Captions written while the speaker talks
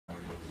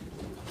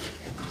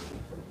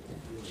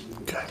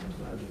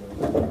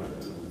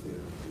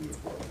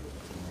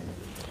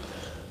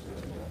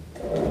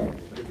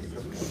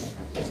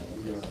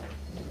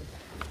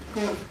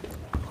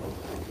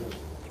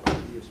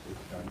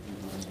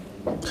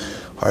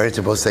All right,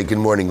 to both say good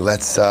morning.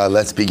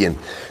 Let's begin.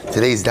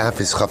 Today's daf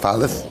is Chaf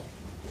Aleph. We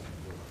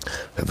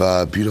have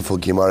a beautiful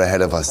Gemara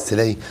ahead of us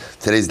today.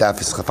 Today's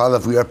daf is Chaf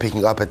Aleph. We are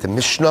picking up at the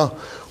Mishnah,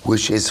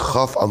 which is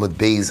Chaf Amud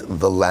Beis,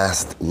 the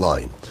last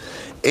line.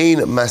 Ein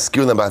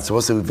maskir labat.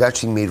 So we've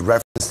actually made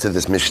reference to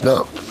this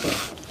Mishnah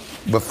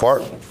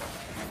before.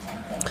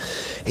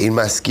 Ein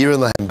maskir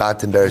lahem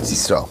batim beretz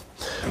Yisrael.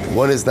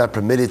 One is not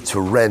permitted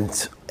to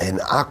rent an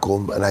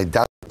akum, an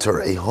idolater,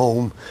 a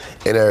home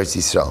in Eretz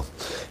Yisrael.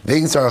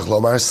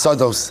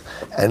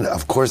 And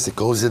of course it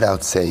goes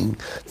without saying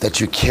that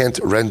you can't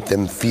rent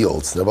them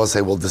fields. Now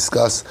we'll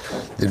discuss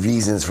the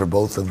reasons for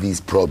both of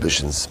these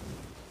prohibitions.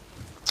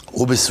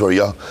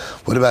 Surya,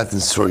 what about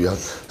in Surya?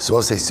 So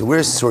we'll say, so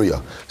where's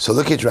Surya? So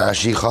look at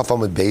Rashi, Chaf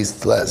Amud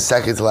Beis,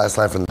 second to last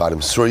line from the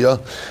bottom. Surya,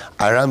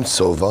 Aram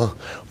Tsova,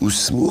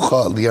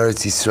 Usmucha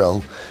Li'Eretz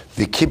Yisrael,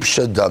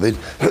 V'Kibsha David,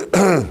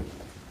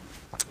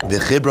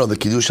 V'Chibra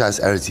L'Kidushas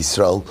Eretz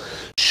Yisrael,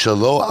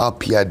 Shalo Al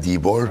Piyad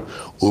Dibor,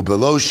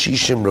 U'Below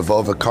Shishim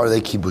Revova Karle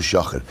Kibush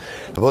Yachid.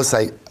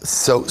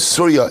 So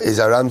Surya is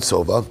Aram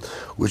Tsova,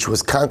 which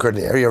was conquered,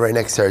 an area right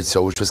next to Eretz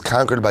Yisrael, which was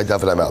conquered by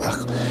David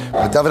HaMelech.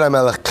 But David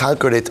HaMelech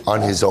conquered it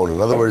on his own. In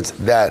other words,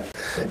 that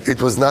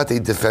it was not a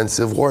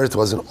defensive war, it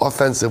was an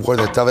offensive war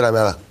that David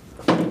HaMelech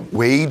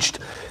waged,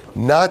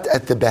 not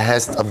at the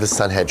behest of the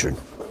Sanhedrin.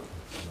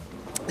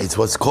 It's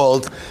what's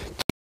called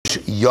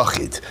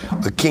Yachid.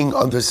 A king,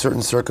 under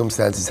certain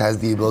circumstances, has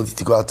the ability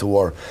to go out to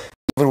war,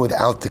 even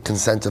without the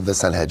consent of the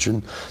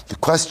Sanhedrin. The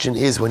question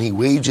is, when he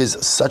wages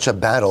such a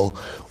battle,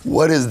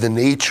 what is the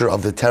nature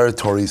of the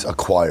territories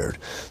acquired?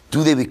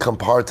 Do they become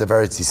part of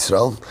Eretz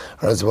Yisrael?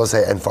 Or as we'll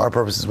say, and for our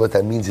purposes, what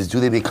that means is,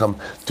 are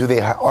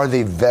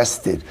they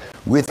vested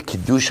with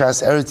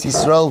Kedushas Eretz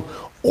Yisrael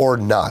or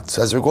not?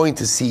 So as we're going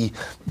to see,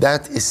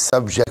 that is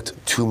subject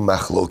to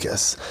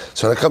machlokes.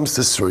 So when it comes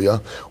to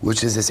Surya,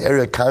 which is this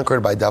area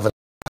conquered by David,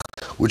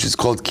 which is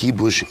called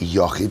Kibush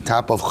Yachid,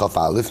 top of Chaf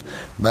Aleph,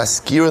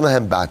 Maskir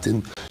Lahem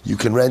Batin, you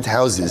can rent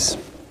houses.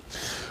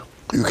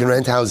 You can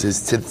rent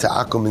houses to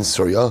Akum in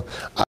Surya,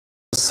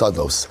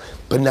 Sados,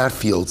 but not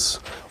fields.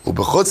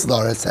 Ubechutz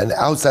Laaretz, and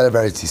outside of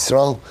Eretz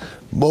Yisrael,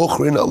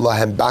 Mochrin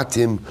Lahem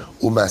Batim,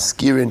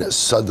 Umaskirin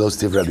Sados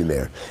Div Rabbi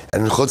Meir.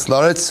 And in Chutz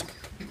Laaretz,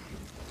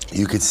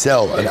 you could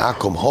sell an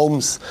akum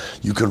homes,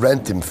 you could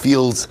rent them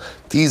fields.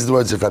 These are the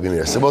words of Rabbi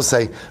Meir. So we'll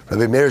say,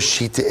 Rabbi Meir's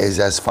shita is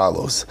as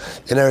follows.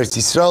 In Eretz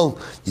Yisrael,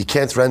 you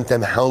can't rent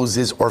them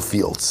houses or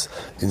fields.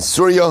 In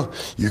Surya,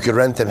 you could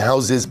rent them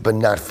houses but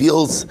not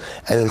fields.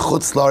 And in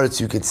Chutz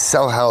Laaretz, you could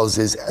sell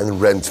houses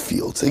and rent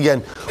fields.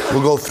 Again,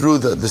 we'll go through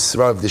the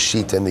Sra of the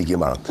shita and the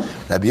Gemara.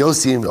 Rabbi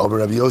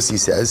Yossi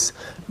says,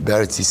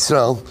 Eretz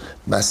Yisrael,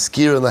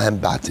 Maskir Lahem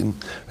Batim.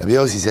 Rabbi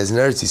Yossi says, in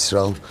Eretz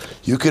Yisrael,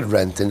 you could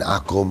rent an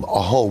akum,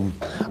 a home,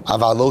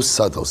 avalos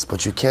sados,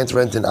 but you can't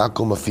rent an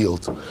akum, a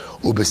field.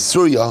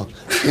 Surya,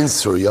 in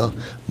Surya,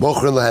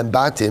 Mochrin Lahem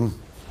Batim,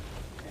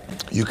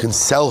 you can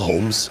sell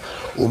homes,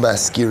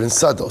 umaskir and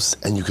sados,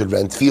 and you could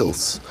rent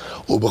fields.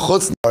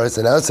 Ubechutz Laaretz,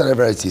 and outside of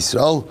Eretz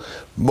Yisrael,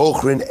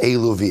 mochrin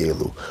elu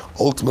v'elu.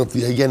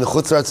 Ultimately, again,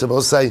 Chutz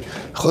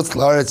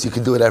Laaretz, you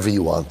can do whatever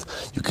you want.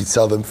 You could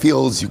sell them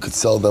fields, you could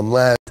sell them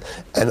land,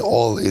 and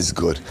all is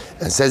good.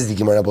 And says the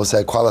Gemara,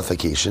 a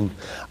qualification.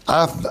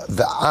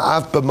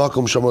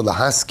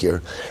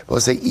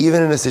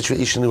 Even in a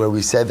situation where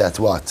we said that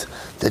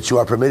that you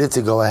are permitted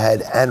to go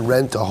ahead and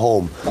rent a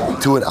home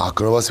to an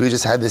akum. So we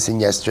just had this in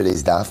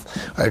yesterday's daf.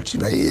 Right?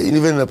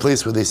 Even in a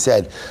place where they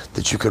said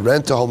that you could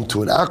rent a home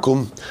to an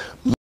akum,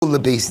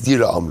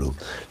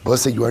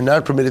 but you are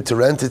not permitted to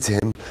rent it to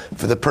him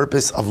for the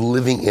purpose of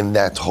living in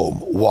that home.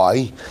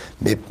 Why?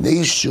 Because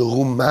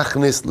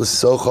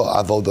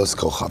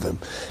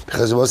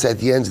at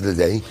the end of the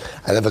day,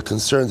 I have a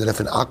concern that if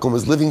an akum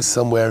is living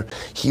somewhere,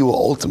 he will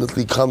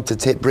ultimately come to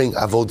bring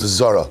Avoda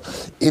Zara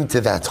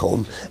into that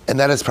home, and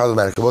that is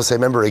problematic. I will say,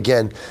 remember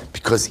again,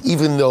 because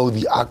even though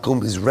the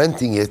akum is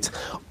renting it,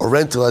 or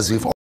rental, as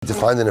we've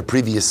defined in a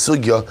previous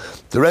sugya,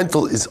 the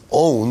rental is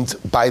owned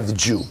by the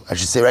Jew. I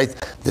should say, right?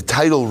 The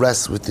title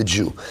rests with the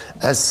Jew.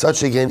 As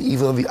such, again,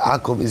 even though the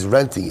akum is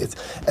renting it,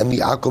 and the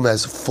akum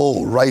has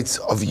full rights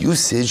of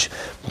usage,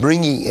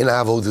 bringing in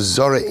Avoda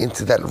Zara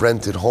into that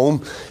rented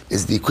home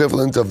is the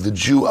equivalent of the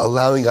Jew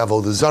allowing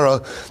Avoda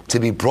Zara to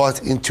be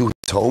brought into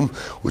his home,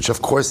 which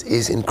of course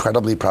is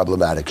incredibly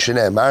problematic.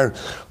 Shneimar,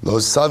 lo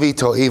savi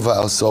to'eva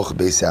al soch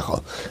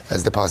beisecha.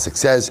 As the pasuk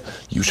says,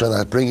 you shall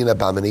not bring an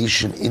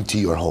abomination into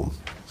your home.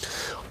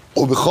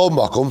 U'b'chol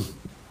makom,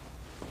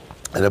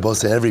 and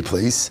above in every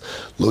place,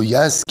 lo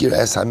yaskir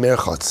es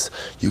hamerchatz.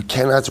 You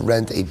cannot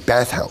rent a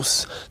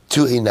bathhouse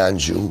to a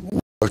non-Jew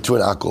or to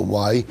an akum.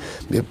 Why?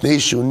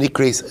 Because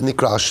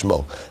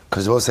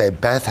we'll say a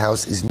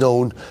bathhouse is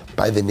known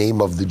by the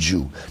name of the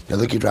Jew. Now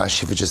look at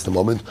Rashi for just a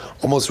moment.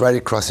 Almost right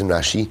across in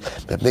Rashi.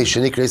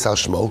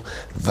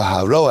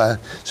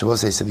 So we'll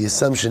say, so the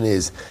assumption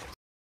is,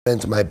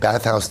 rent my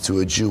bathhouse to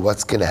a Jew,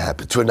 what's going to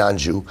happen? To a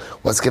non-Jew,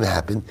 what's going to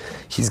happen?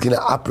 He's going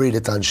to operate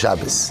it on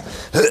Shabbos.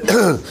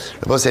 I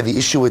will say the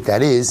issue with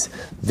that is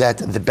that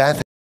the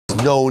bathhouse is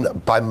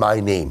known by my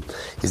name,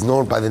 is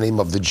known by the name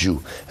of the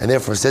Jew. And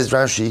therefore, says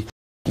Rashi,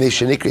 someone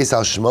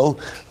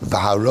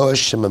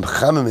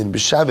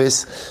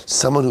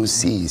who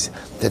sees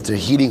that they're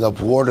heating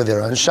up water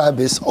there on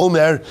Shabbos,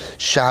 Omer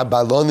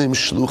Shahabalonim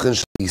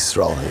Shluchin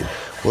Yisrael.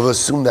 We'll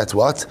assume that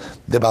what?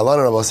 The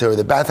balonim, we'll say, or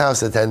the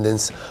bathhouse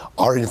attendants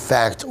are in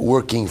fact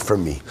working for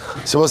me.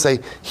 So we'll say,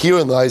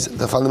 herein lies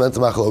the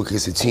fundamental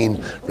machlokes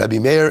between Rabbi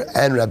Meir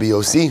and Rabbi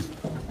Yossi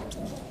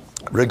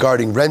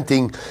regarding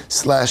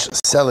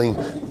renting/selling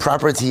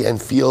property and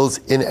fields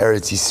in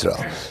Eretz Yisrael.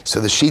 So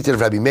the shita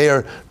of Rabbi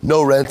Meir,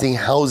 no renting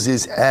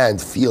houses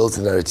and fields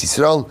in Eretz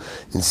Yisrael.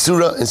 In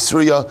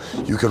Surya,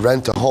 you could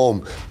rent a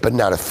home but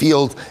not a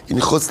field. In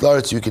Chutz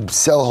La'aretz, you could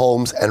sell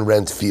homes and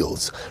rent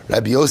fields.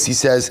 Rabbi Yossi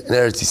says in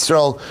Eretz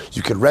Yisrael,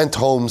 you could rent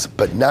homes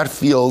but not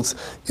fields.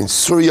 In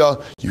Surya,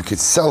 you could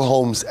sell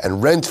homes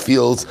and rent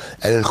fields.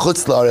 And in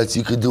Chutz La'aretz,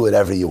 you could do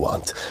whatever you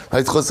want.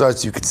 Right? Chutz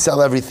La'aretz, you could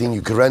sell everything,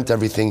 you could rent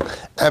everything,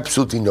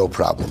 absolutely no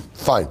problem.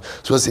 Fine.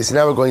 So let's say, so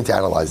now we're going to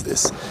analyze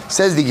this.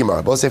 Says the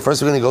Gemara. But let's say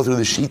first we're going to go through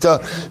the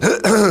Shita,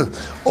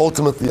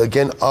 ultimately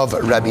again of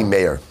Rabbi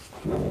Meir.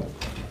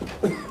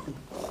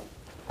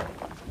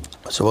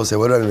 So we'll say,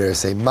 what did Rabbi Meir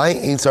say? My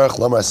ein tzarich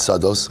lomar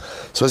sados.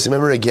 So let's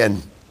remember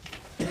again,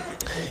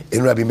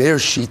 in Rabbi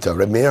Meir's Shita,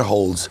 Rabbi Meir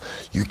holds,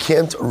 you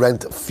can't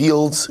rent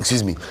fields,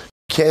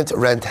 can't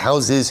rent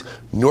houses,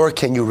 nor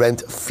can you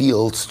rent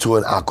fields to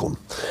an akum.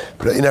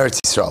 But in Eretz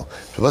Yisrael,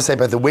 so let's say,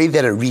 by the way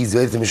that it reads, the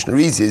way the Mishnah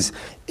reads is,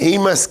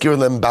 Eimaskir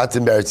lem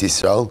batim Eretz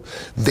Yisrael,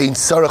 vein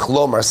sarach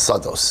lomar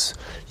sados.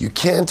 You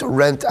can't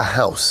rent a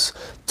house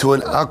to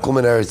an akum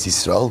in Eretz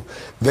Yisrael.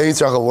 Vein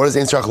sarach, what does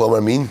vein sarach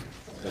lomar mean?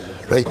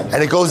 Right?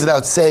 And it goes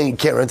without saying you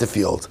can't rent a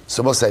field.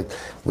 So we'll say,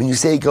 when you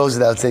say it goes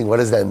without saying, what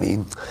does that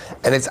mean?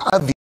 And it's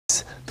obvious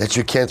that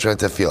you can't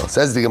rent a field.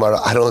 Says the Gemara,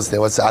 I don't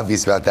understand what's so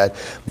obvious about that.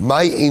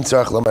 My ein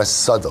tzarach lomar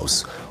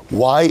sados.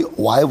 Why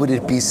would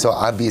it be so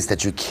obvious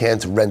that you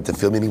can't rent a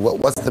field? Meaning,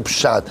 what's the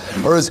pshat?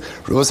 Or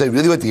we'll say,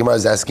 really what the Gemara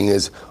is asking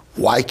is,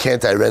 why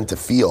can't I rent a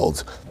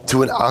field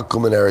to an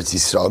akum in Eretz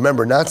Yisrael?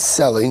 Remember, not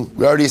selling.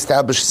 We already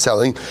established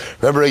selling.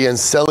 Remember again,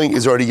 selling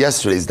is already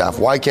yesterday's daf.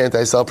 Why can't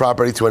I sell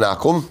property to an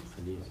akum?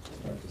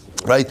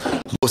 Right?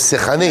 Lo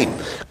sechanim,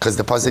 because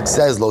the pasuk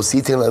says, Lo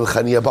sitin lehem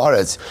chaniya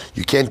ba'aretz.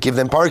 You can't give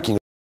them parking.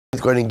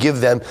 You can't give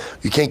them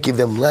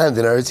land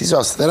in Eretz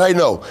Yisrael. So that I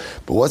know.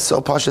 But what's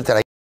so pasha that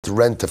I can't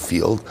rent a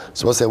field?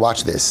 So we'll say,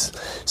 watch this.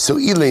 So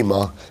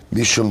ilema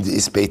mishum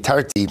d'isbei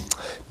tarti.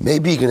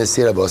 Maybe you're going to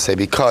say that, say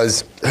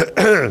because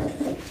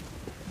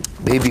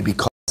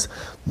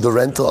the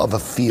rental of a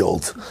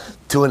field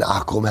to an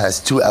akum has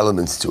two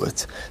elements to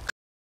it.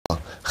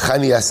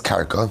 Chanias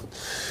karka.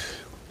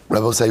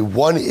 Rabbi will say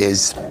one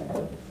is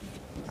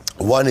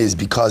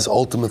because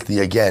ultimately,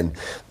 again,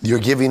 you're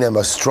giving them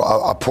a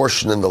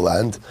portion in the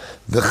land.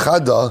 The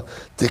chada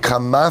the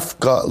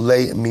kamafka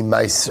le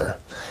mimaiser.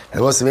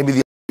 And we'll say maybe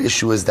the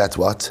issue is that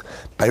what?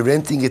 By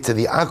renting it to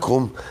the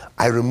akum,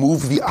 I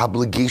remove the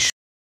obligation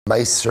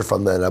meiser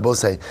from the land. Rabbi will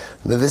say,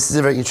 now this is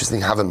a very interesting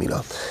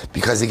havamina,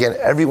 because again,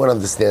 everyone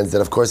understands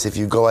that, of course, if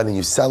you go out and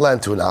you sell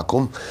land to an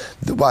akum,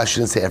 well, I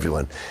shouldn't say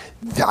everyone.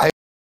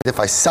 If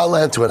I sell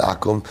land to an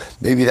akum,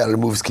 maybe that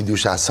removes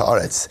Kiddusha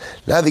Haaretz.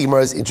 Now the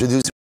Gemara is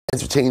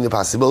entertaining the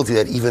possibility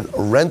that even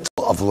rental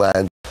of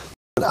land to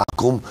an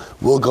akum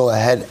will go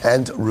ahead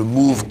and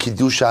remove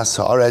Kiddusha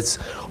Haaretz,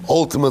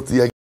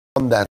 ultimately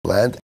from that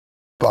land,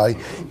 by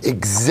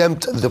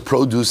exempt the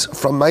produce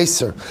from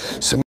Meiser.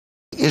 So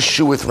the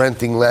issue with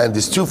renting land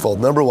is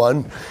twofold. Number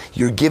one,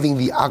 you're giving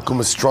the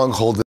akum a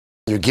stronghold.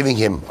 You're giving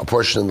him a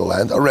portion of the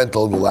land, a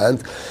rental of the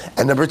land.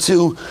 And number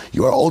two,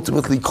 you are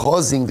ultimately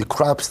causing the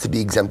crops to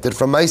be exempted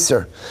from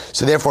Meiser.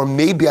 So therefore,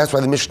 maybe that's why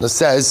the Mishnah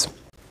says,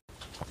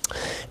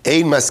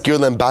 Ein maskir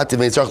lem batim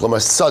vein tzarach lomar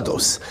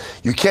sados.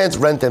 You can't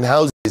rent them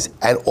houses,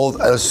 and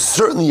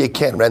certainly you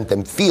can't rent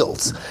them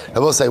fields. I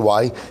will say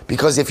why.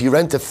 Because if you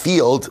rent a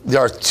field, there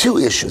are two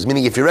issues.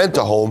 Meaning, if you rent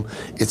a home,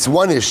 it's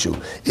one issue.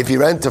 If you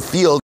rent a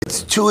field,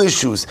 it's two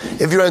issues.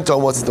 If you rent a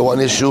home, what's the one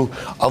issue?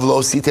 Of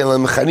lo sitin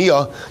lehem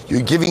chaniya,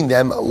 you're giving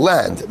them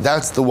land.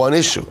 That's the one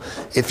issue.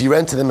 If you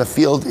rent to them a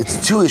field, it's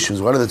two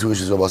issues. What are the two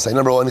issues? I will say.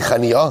 Number one,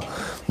 chaniya.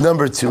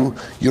 Number two,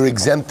 you're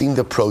exempting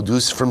the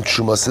produce from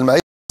trumas and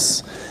ma'is.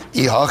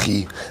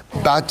 Ihachi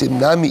batim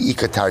nami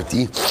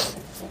ikatarti.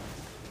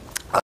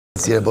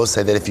 Both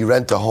say that if you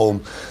rent a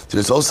home,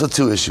 there's also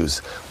two issues.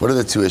 What are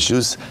the two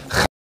issues?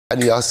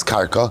 Chanias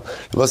karka.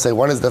 Both say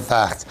one is the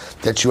fact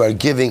that you are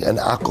giving an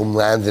akum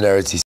land in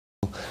Eretz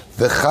Yisrael.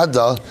 The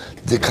chada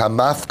the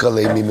kamafka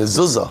le mi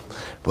mezuzah.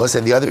 Both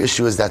say the other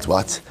issue is that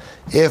what?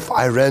 If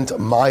I rent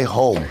my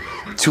home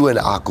to an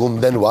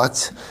akum, then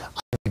what?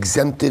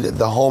 Exempted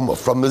the home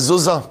from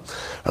mezuzah.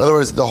 In other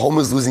words, the home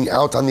is losing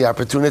out on the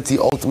opportunity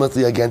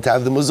ultimately again to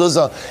have the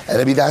mezuzah, and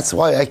maybe that's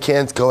why I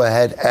can't go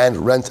ahead and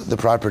rent the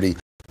property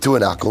to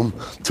an akum.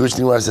 To which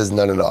the Gemara says,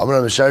 no.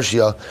 Amar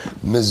Misharshia,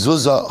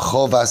 mezuzah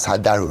chovas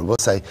hadaru. We'll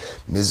say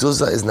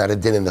mezuzah is not a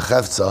din in the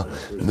chefza,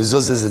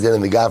 mezuzah is a din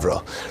in the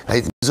gavra.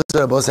 Right?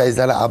 Mezuzah is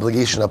not an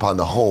obligation upon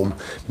the home.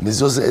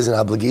 Mezuzah is an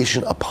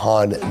obligation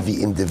upon the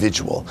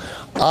individual.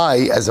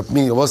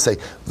 Meaning I will say,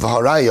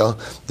 v'haraya,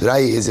 the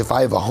raya is if I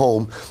have a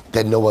home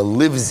that no one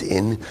lives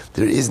in,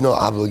 there is no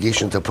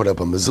obligation to put up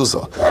a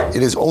mezuzah.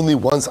 It is only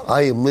once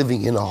I am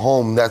living in a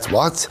home,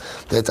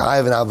 that I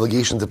have an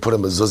obligation to put a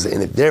mezuzah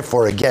in it.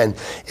 Therefore, again,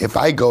 if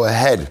I go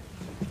ahead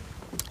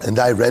and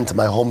I rent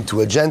my home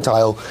to a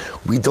Gentile,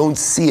 we don't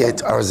see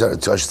it, or I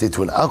should say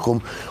to an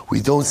akum,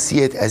 we don't see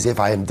it as if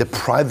I am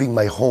depriving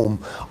my home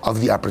of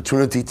the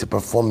opportunity to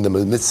perform the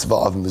mitzvah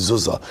of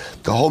mezuzah.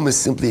 The home is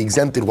simply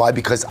exempted. Why?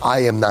 Because I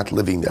am not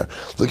living there.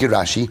 Look at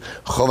Rashi,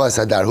 chovas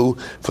hadarhu,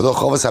 for the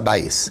chovas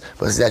habayis.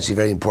 But this is actually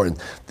very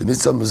important. The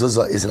mitzvah of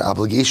mezuzah is an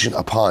obligation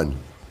upon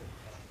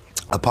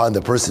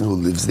the person who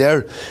lives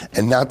there,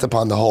 and not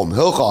upon the home.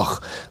 Hilchach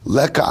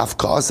leka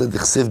afkasa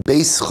dechsev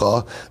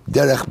beischa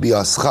derech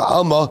biascha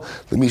alma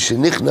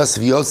lemishenichnas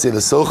v'yotze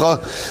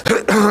l'socha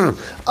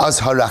as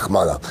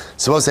harachmana.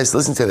 So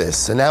listen to this.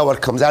 So now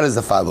what comes out is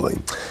the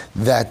following: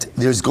 that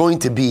there's going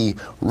to be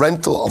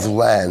rental of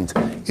land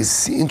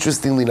is,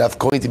 interestingly enough,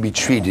 going to be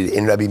treated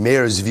in Rabbi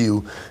Meir's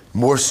view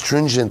more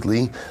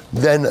stringently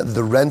than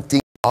the renting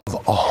of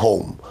a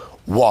home.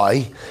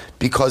 Why?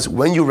 Because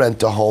when you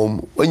rent a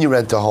home,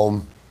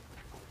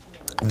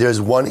 there's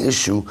one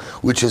issue,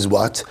 which is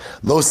what?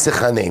 Lo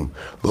sechanim,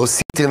 lo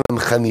sitin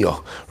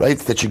chanio, right?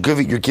 That you're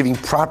giving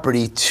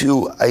property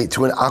to an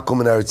akum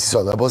in Eretz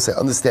Yisrael. Now, both say,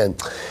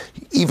 understand,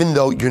 even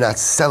though you're not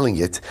selling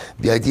it,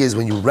 the idea is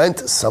when you rent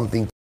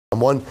something to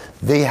someone,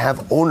 they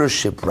have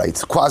ownership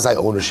rights,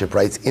 quasi-ownership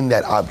rights in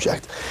that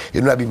object.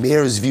 In Rabbi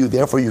Meir's view,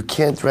 therefore, you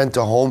can't rent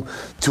a home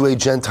to a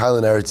Gentile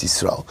in Eretz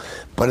Yisrael.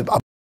 But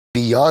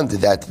beyond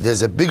that,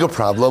 there's a bigger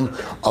problem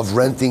of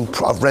renting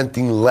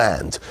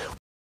land.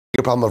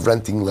 Bigger problem of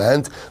renting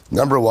land.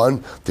 Number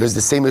one, there's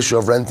the same issue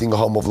of renting a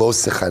home of lo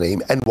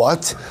sechanim. And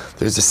what?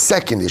 There's a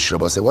second issue.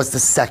 What's the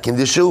second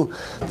issue?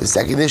 The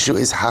second issue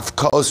is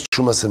hafkaos,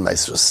 trumas, and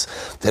maisrus.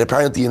 That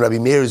apparently in Rabbi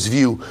Meir's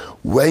view,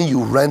 when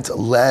you rent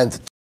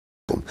land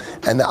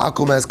and the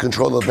akum has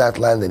control of that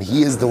land, and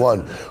he is the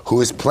one who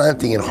is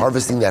planting and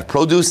harvesting that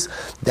produce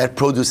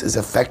is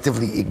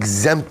effectively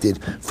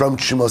exempted from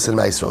Trumos and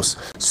Maisros.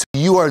 So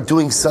you are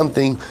doing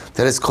something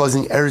that is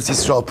causing Eretz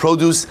Yisrael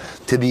produce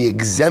to be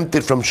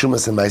exempted from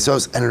Trumos and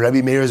Maisros, and in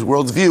Rabbi Meir's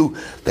worldview,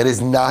 that is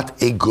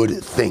not a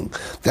good thing.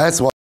 That's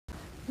why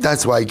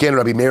again,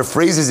 Rabbi Meir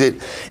phrases it,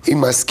 in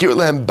Maskir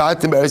Lehem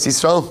Batim Eretz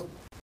Yisrael.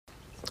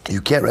 You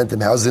can't rent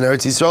them houses in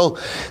Eretz Yisrael.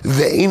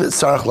 Ve'in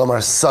tzarach lamar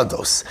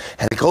sados.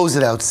 And it goes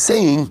without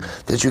saying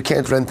that you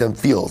can't rent them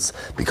fields,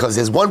 because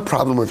there's one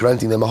problem with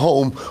renting them a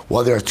home,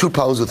 while there are two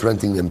problems with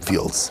renting them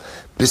fields.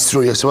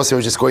 B'Sruya, so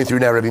we're just going through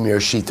now Rabbi Meir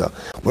Shita.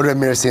 What did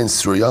Rabbi Meir say in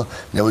Sruya?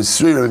 Now in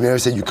Sruya, Rabbi Meir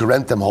said you can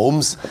rent them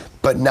homes,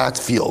 but not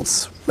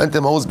fields. Rent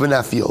them homes, but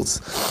not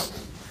fields.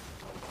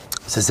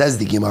 So says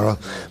the Gemara,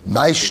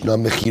 Maishna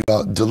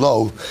mechira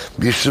delo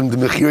b'shum the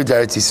mechira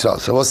d'Eretz Yisrael.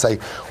 So we'll say,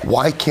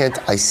 why can't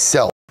I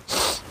sell?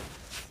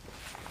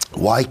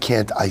 Why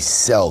can't I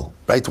sell?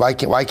 Right? Why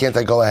can't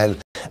I go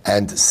ahead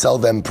and sell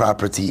them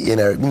property in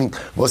a? Meaning,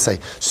 we'll say,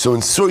 so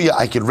in Syria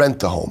I could rent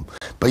the home,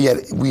 but yet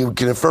we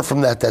can infer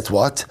from that's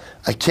what?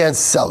 I can't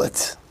sell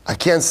it. I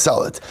can't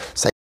sell it.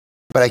 So,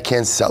 but I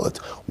can't sell it.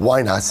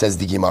 Why not? Says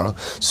the Gemara.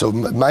 So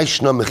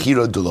Maishna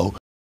mechira dulo. Why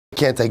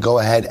can't I go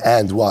ahead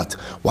and what?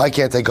 Why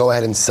can't I go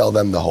ahead and sell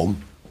them the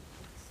home?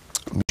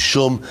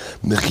 Mishum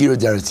mechira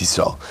d'Eretz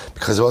Yisrael.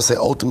 Because I will say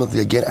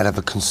ultimately again I have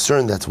a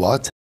concern that's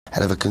what? I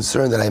have a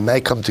concern that I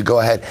might come to go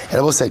ahead. And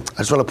I will say, I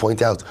just want to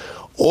point out,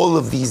 all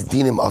of these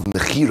dinim of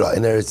mechira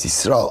in Eretz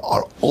Yisrael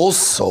are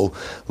also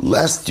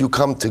lest you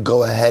come to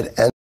go ahead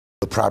and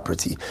the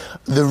property.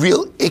 The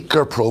real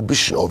ikar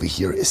prohibition over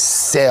here is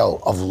sale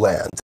of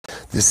land.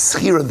 The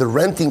schira, the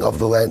renting of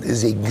the land,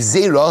 is a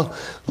gzera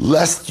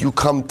lest you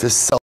come to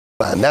sell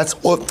land. That's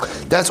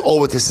all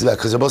what this is about.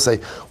 Because I will say,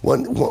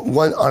 one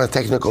on a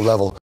technical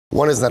level,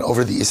 one is not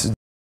over the issue.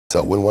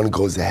 So when one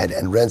goes ahead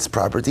and rents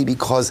property,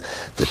 because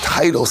the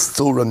title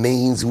still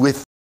remains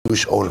with the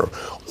Jewish owner.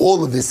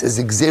 All of this is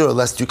exera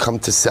lest you come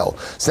to sell.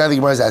 So now the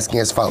Gemara is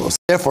asking as follows.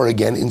 Therefore,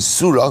 again, in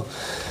Surah,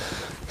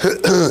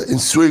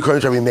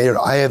 according to Rabbi Meir,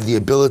 I have the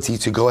ability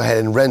to go ahead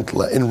and rent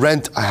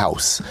a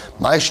house.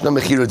 Why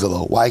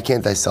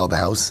can't I sell the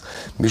house?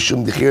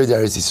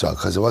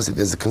 Because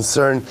there's a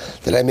concern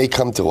that I may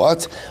come to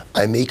what?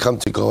 I may come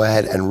to go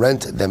ahead and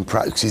rent them.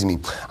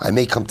 I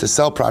may come to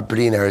sell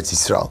property in Eretz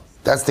Yisrael.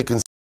 That's the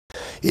concern.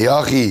 I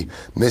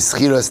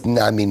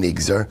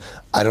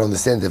don't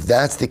understand if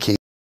that's the case,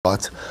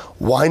 but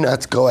why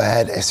not go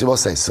ahead? As you will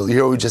say, so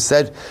here we just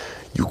said,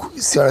 you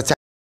see on a technical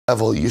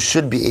level, you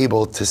should be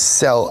able to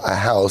sell a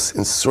house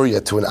in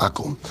Syria to an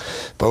akum.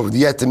 But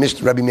yet the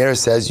Rabbi Meir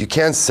says you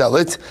can't sell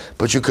it,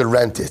 but you could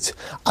rent it.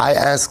 I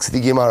ask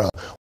the Gemara,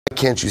 why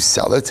can't you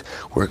sell it?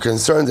 We're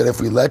concerned that if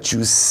we let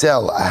you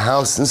sell a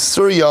house in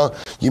Syria,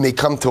 you may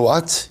come to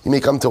what? You may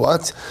come to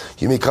what?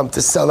 You may come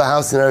to sell a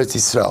house in Eretz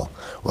Yisrael.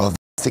 Well,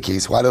 the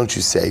case, why don't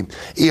you say,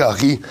 if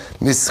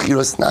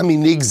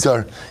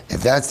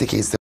that's the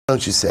case,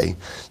 don't you say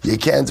you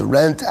can't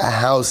rent a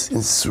house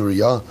in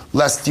Syria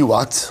lest you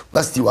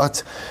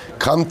what?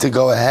 Come to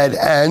go ahead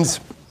and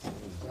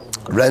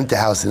rent a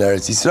house in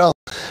Eretz Yisrael,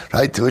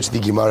 right? To which the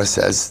Gemara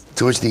says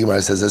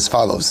as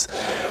follows.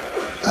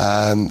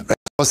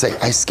 I'll say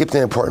I skipped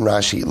an important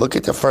Rashi. Look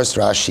at the first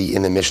Rashi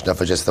in the Mishnah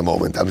for just a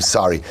moment. I'm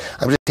sorry.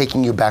 I'm just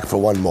taking you back for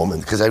one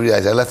moment because I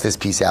realized I left this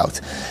piece out.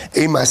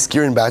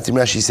 Maskirin Batim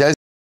Rashi says,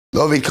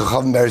 Lovi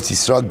Kachav Meretz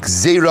Yisrael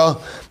Gzeira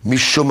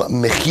Mishum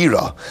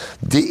Mechira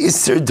De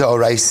Isser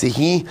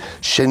Daoraisehi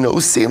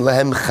Shenosein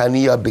Lehem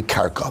Chania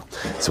Bekarka.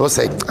 So we'll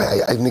say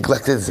I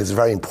neglected this. It's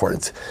very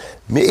important.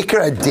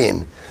 Meikar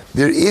Adin.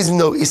 There is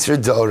no Isser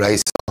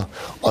Daoraisa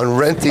on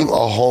renting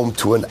a home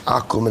to an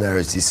Akum in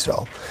Eretz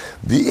Yisrael.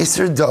 The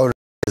Isser Daoraisa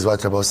is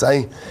what Rabbi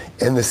say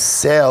in the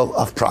sale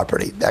of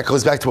property. That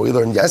goes back to what we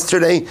learned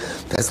yesterday.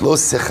 That's Lo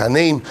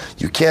Sechanim.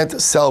 You can't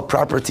sell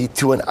property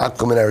to an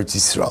Akum in Eretz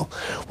Yisrael.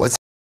 What's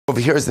over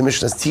here is the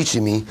Mishnah is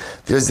teaching me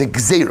there's a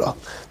gzeira,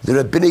 the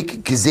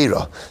rabbinic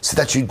gzeira, so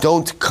that you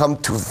don't come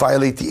to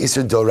violate the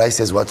Isser Dorais,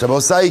 says what Rabbi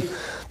say,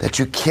 that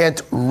you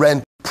can't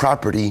rent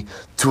property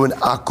to an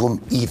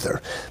akum either.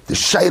 The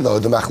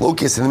shaila, the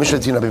machlokes in the Mishnah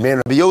between Rabbi Meir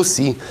and Rabbi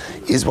Yossi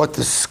is what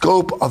the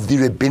scope of the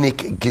rabbinic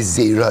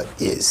gzeira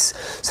is.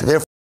 So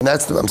therefore,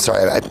 that's the, I'm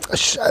sorry,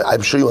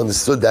 I'm sure you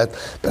understood that,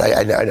 but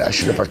I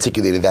should have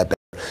articulated that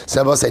better.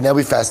 So I'll say now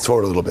we fast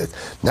forward a little bit.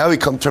 Now we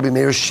come to Rabbi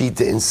Meir's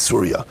Shita in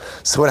Surya.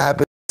 So what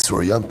happened?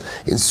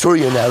 In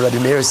Surya now, Rabbi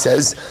Meir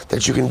says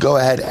that you can go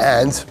ahead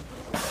and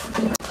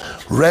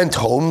rent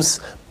homes,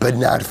 but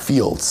not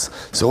fields.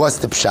 So what's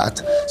the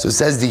pshat? So it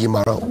says the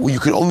Gemara, well, you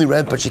can only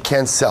rent, but you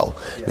can't sell.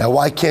 Now,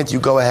 why can't you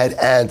go ahead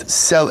and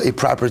sell a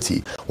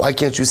property? Why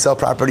can't you sell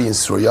property in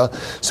Surya?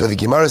 So the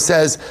Gemara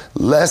says,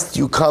 lest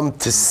you come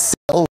to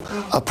sell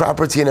a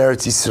property in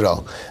Eretz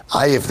Yisrael.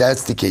 If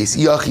that's the case,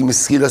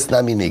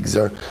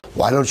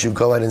 why don't you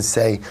go ahead and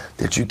say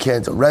that you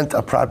can't rent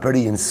a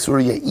property in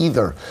Surya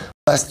either,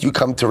 lest you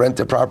come to rent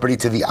a property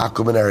to the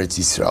Akum in Eretz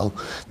Yisrael?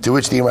 To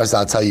which the Gemara says,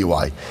 I'll tell you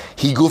why.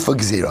 He gufa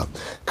gzira.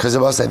 Because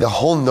the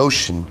whole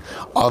notion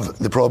of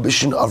the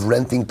prohibition of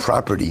renting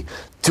property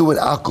to an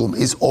akum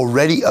is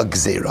already a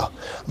gzera.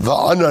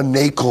 Va'ana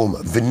nekum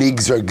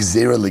v'nigzer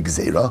gzera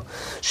l'gzera.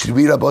 Should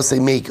we, Rabbi, say,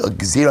 make a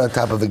gzera on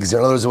top of a gzera?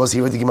 In other words, what's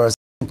here with the Gemara saying?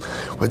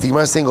 What the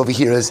Gemara is saying over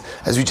here is,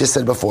 as we just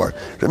said before,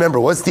 remember,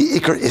 what's the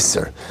ikar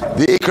isser?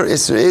 The ikar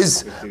isser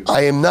is,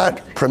 I am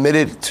not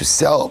permitted to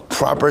sell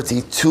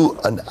property to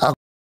an akum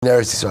in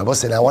Eretz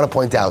Yisrael. Now I want to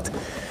point out,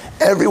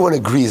 everyone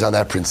agrees on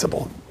that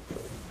principle.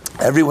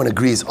 Everyone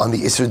agrees on the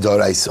Isser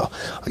Doraisa.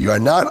 You are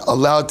not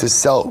allowed to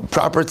sell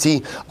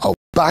property,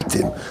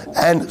 batim,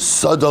 and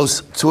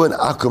sodos to an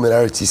akum in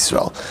Eretz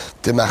Yisrael.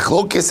 The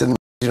machlokes and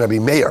Rabbi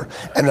Meir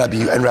and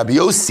Rabbi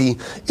Yossi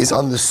is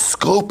on the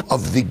scope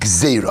of the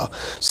gzeira.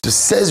 So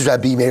says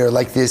Rabbi Meir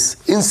like this: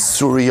 in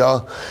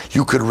Surya,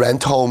 you could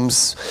rent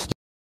homes.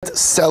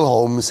 Sell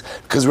homes,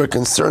 because we're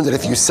concerned that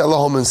if you sell a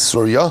home in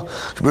Surya,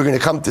 we're going to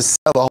come to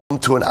sell a home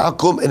to an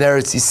akum in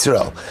Eretz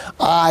Yisrael.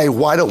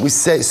 Why don't we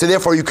say, so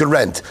therefore you could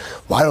rent.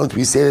 Why don't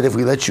we say that if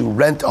we let you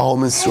rent a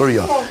home in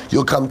Surya,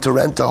 you'll come to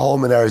rent a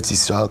home in Eretz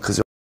Yisrael?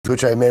 Because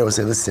which I may will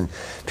say, listen,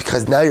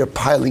 because now you're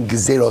piling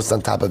gezeros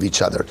on top of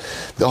each other.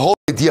 The whole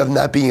idea of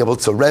not being able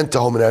to rent a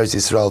home in Eretz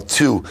Yisrael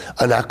to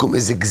an akum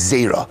is a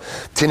gezerah.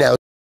 To now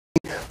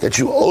that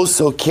you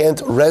also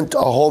can't rent a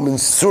home in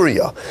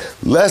Surya,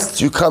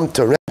 lest you come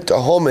to rent a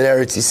home in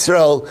Eretz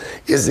Yisrael,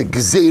 is a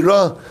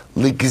gzeira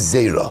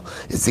li-gzeira.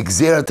 It's a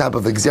gzeira type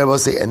of a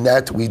gzeira, and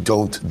that we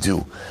don't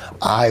do.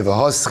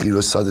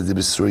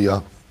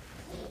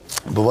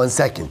 But one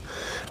second.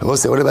 I will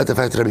say, what about the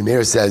fact that Rabbi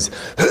Meir says,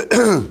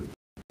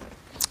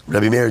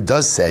 Rabbi Meir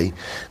does say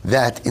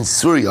that in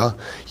Surya,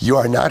 you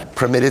are not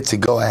permitted to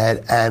go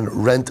ahead and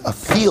rent a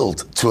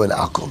field to an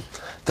akum.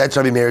 That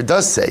Rabbi Meir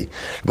does say.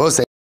 Both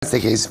say, that's the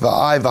case.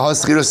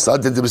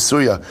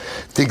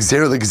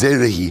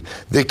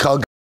 They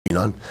call. I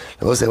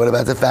will say, what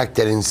about the fact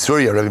that in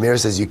Surya, Rabbi Meir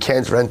says you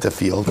can't rent a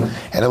field,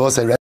 and I will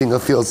say renting a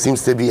field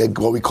seems to be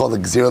what we call a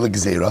gzera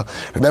l'gzera.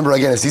 Remember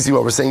again, as you see,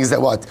 what we're saying is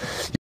that what?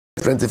 You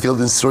can't rent a field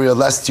in Surya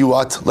lest you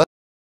what? Lest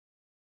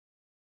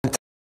rent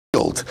a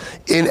field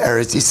in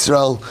Eretz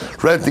Yisrael.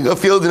 Renting a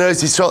field in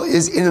Eretz Yisrael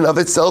is in and of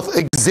itself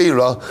a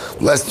gzera,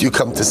 lest you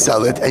come to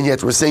sell it, and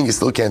yet we're saying you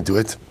still can't do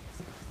it.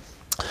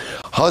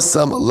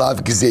 Hasam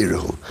lav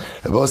gzeru.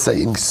 Rabbi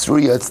say in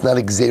Surya it's not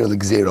a gzeru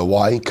l'gzeru.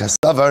 Why?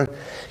 Kasavar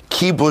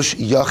kibush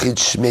yachid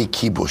shmei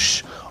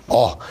kibush.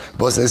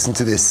 Rabbi say, listen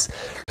to this.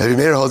 Rabbi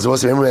Meir holds.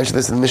 Remember we mentioned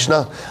this in the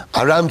Mishnah.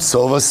 Aram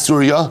Tzova,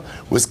 Surya,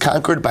 was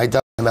conquered by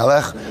David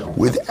Melech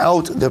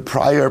without the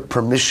prior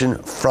permission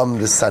from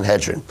the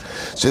Sanhedrin.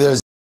 So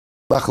there's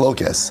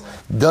machlokes.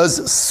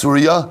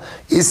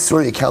 Is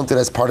Surya counted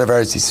as part of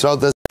Eretz Yisrael?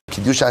 Does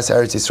Kedushas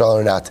Eretz Yisrael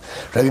or not?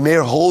 Rabbi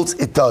Meir holds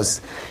it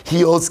does.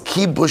 He holds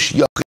kibush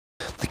yachid.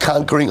 The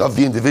conquering of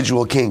the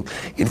individual king,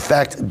 in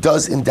fact,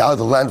 does endow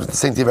the land with the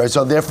sanctity of Eretz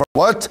Yisrael. Therefore,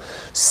 what?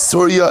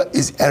 Surya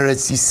is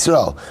Eretz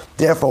Yisrael.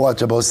 Therefore, what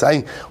Rabbi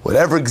say?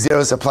 Whatever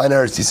Gzeras apply in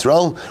Eretz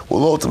Yisrael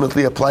will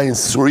ultimately apply in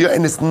Surya,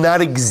 and it's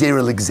not a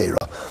Gzera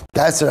l'Gzera.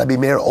 That's what Rabbi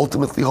Meir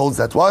ultimately holds,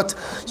 that what?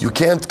 You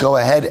can't go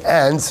ahead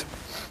and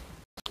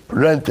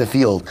rent the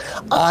field.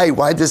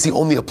 Why does he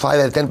only apply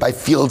that then by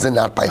fields and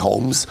not by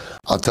homes?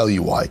 I'll tell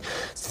you why.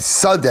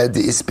 Saded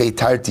is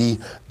beitarti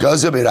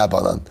gazer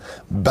beirabanan,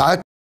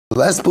 but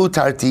less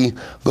butarti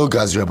lo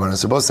gazer beirabanan.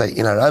 So both say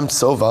in Aram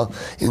Sova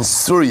in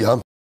Surya,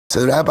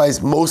 so the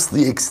rabbis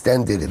mostly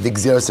extended the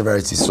Gzeras of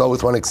Eretz Yisrael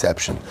with one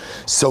exception.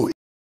 So in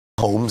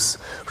homes,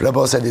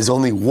 Rabbi said there's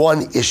only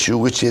one issue,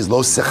 which is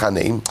lo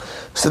sechaneim.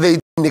 So they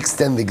didn't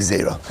extend the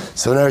Gzera.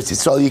 So in Eretz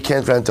Yisrael you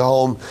can't rent a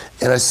home.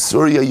 In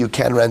Assyria you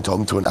can rent a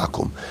home to an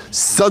akum.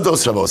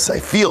 Sados Rabbi say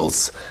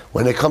fields.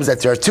 When it comes that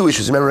there are two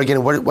issues. Remember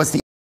again, what's the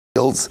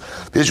fields?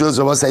 The issue is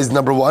Rabbi says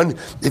number one,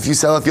 if you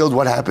sell a field,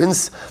 what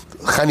happens?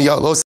 Chaniyot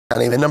lo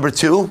sechaneim. And number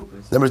two,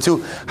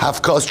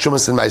 hafkas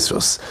trumas and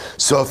maisros.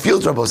 So a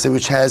field, Rabbi say,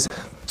 which has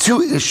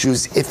two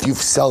issues if you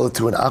sell it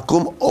to an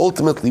akum,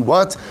 ultimately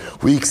what?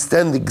 We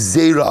extend the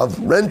gzeira of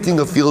renting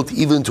a field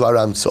even to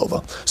Aram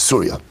Sova,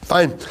 Surya.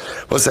 Fine.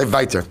 We'll say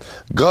weiter.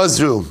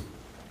 Gazru.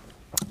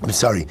 I'm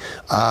sorry.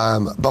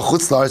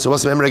 B'chutz la'aretz. So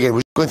what's remember again?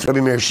 We're going through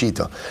Rabbi Meir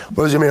Shita.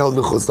 What does Rabbi Meir hold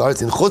in Chutz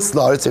la'aretz? In Chutz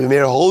la'aretz, Rabbi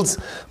Meir holds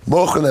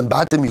mochel and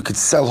batim. You could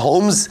sell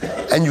homes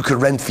and you could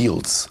rent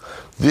fields.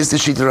 This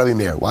is Shita Rabbi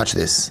Meir. Watch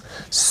this.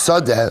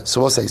 Sadeh.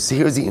 So we'll say. So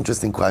here's the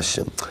interesting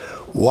question.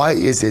 Why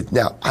is it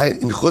now?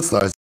 In Chutz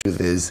la'aretz,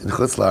 in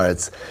Chutz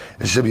la'aretz,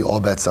 it should be all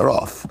bets are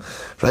off,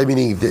 right?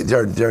 Meaning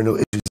there are no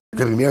issues.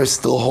 Rabbi Meir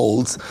still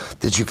holds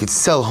that you could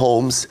sell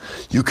homes,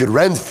 you could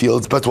rent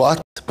fields, but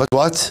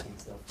what?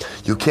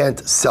 You can't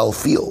sell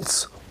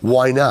fields.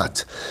 Why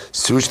not?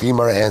 Sush the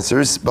Gemara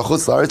answers,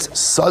 B'chutz la'aretz,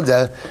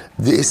 Sadeh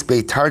this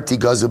beitarti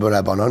gazu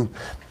b'rabanan,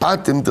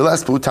 batim the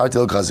last b'utarti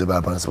el gazu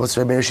b'rabanan. So what's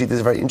Rabbi Meir Shita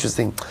is very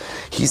interesting.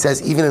 He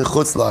says even in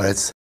Chutz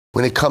la'aretz,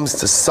 when it comes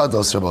to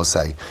sados, Rabbi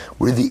say,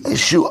 where the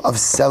issue of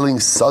selling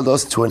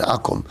sados to an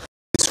akum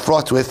is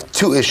fraught with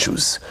two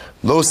issues: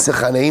 lo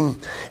sechaneim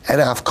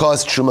and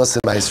hafkas trumas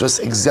and maisros,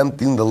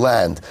 exempting the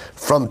land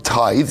from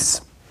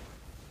tithes.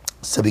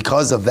 So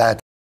because of that,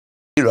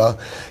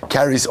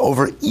 carries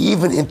over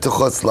even into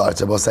Chutz la'aretz.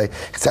 Rabbi say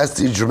it has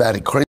to be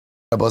dramatic.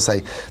 Rabbi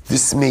say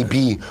this may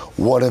be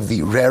one of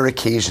the rare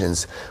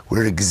occasions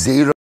where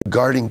Gzeira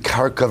regarding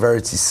Karka of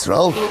Eretz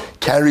Yisrael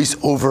carries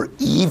over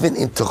even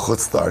into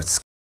Chutz la'aretz.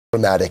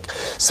 Dramatic.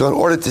 So in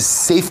order to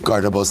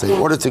safeguard, in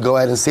order to go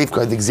ahead and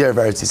safeguard the Gzeira of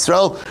Eretz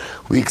Yisrael,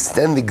 we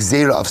extend the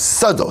Gzeira of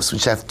Sados,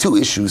 which have two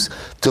issues,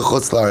 to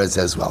Chutz la'aretz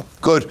as well.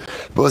 Good.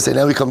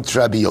 Now we come to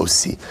Rabbi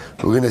Yossi.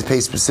 We're going to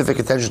pay specific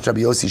attention to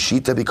Rabbi Yossi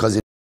Shita because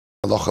it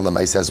halacha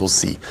l'maaseh, as we'll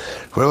see.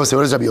 What does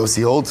Rabbi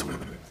Yossi hold?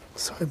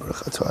 Sorry, Baruch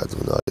atah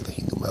Adonai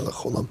Eloheinu melech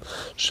haolam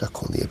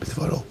shakol niyeh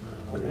b'dvaro.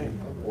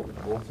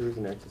 What's the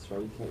reason in Eretz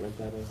Yisrael you can't rent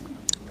that house?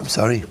 I'm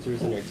sorry? What's the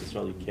reason in Eretz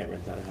Yisrael you can't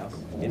rent out a house?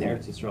 In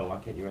Eretz Yisrael, why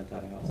can't you rent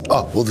out a house?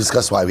 Oh, we'll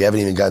discuss why. We haven't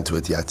even gotten to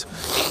it yet.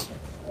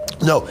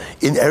 No,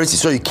 in Eretz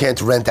Yisrael you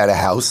can't rent out a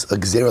house, a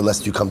gzera,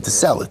 unless you come to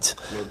sell it.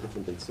 No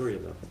different than Surya,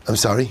 though. I'm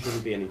sorry? It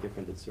wouldn't be any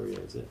different than Surya,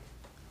 is it?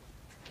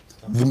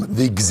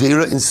 The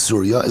gzera in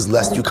Surya is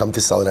lest you come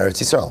to sell in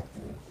Eretz Yisrael.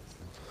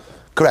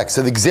 Correct.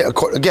 So the gzera,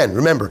 again,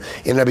 remember,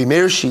 in Rabbi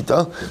Meir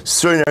Shita,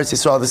 Surya and Eretz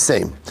Yisrael are the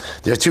same.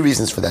 There are two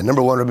reasons for that.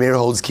 Number one, Rabbi Meir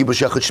holds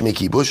kibush yachud shmei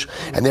kibush,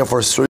 and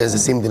therefore Surya has the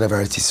same din of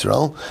Eretz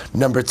Yisrael.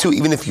 Number two,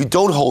 even if you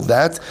don't hold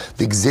that,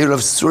 the gzera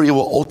of Surya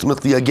will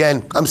ultimately,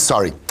 again, I'm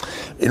sorry,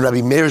 in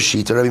Rabbi Meir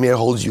Shita, Rabbi Meir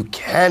holds you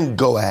can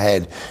go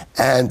ahead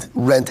and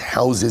rent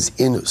houses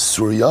in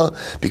Surya,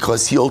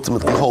 because he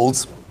ultimately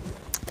holds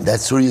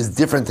that Surya is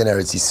different than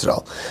Eretz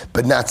Yisrael,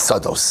 but not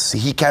Sados. So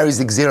he carries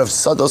the Gzeira of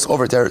Sados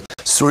over to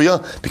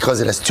Surya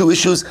because it has two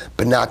issues,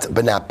 but not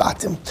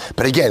Batim.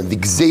 But again, the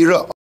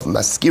Gzeira of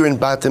Maskir and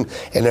Batim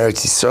and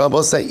Eretz Yisrael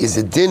is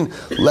a din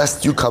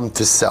lest you come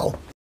to sell.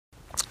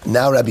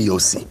 Now Rabbi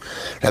Yossi.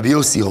 Rabbi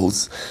Yossi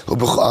holds.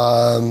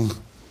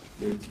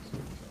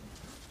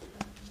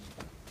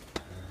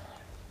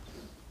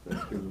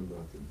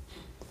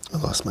 I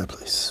lost my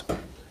place.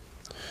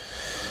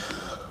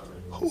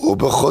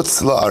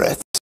 Ubechutz la'aretz.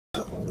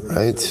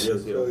 Right?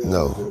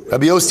 No.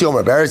 Rabbi Yossi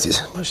Omer, Beretz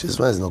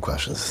Yisrael, no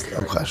questions.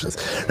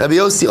 Rabbi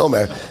Yossi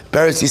Omer,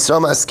 Beretz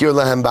Yisrael askir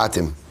lahem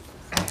batim.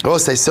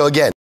 So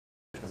again.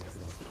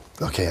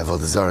 Okay, Avoda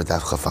Zara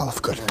daf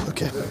chafalaf. Good.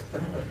 Okay.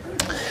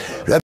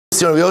 Rabbi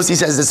Yossi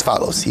says as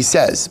follows. He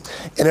says,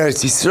 in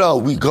Eretz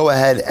Yisrael, we go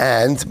ahead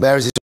and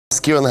Beretz Yisrael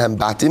askir lahem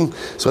batim.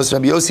 So as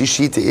Rabbi Yossi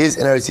Shita is,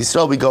 in Eretz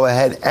Yisrael, we go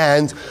ahead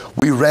and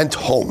we rent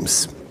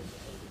homes,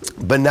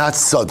 but not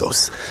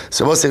sados.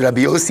 So we'll say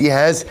Rabbi Yossi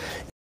has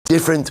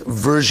different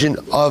version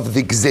of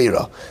the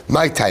Gzeira.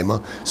 My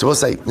timer. So we'll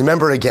say,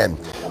 remember again,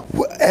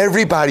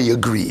 everybody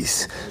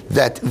agrees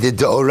that the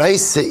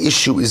D'oraisa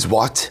issue is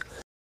what?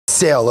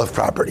 Sale of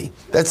property.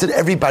 That's what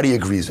everybody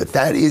agrees with.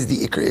 That is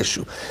the Ikar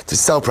issue, to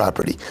sell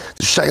property.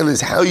 The Shaila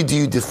is, how do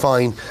you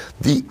define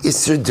the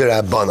Isser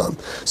D'Rabbanan?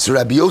 So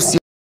Rabbi Yossi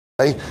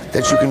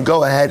that you can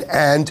go ahead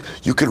and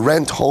you could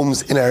rent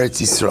homes in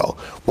Eretz Yisrael.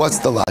 What's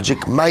the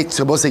logic? Might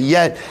supposed to say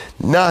yet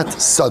not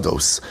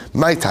sados.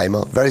 My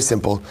timer, very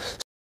simple.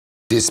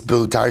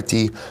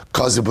 Disputarti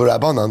kazubu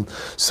rabbanon.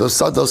 So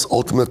sados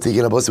ultimately,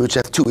 which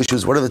have two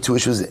issues. What are the two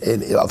issues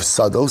of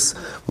sados?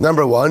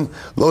 Number one,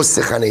 lo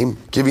sechanim,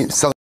 giving.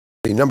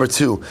 Number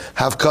two,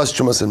 have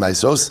customers and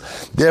maestros.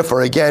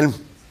 Therefore, again,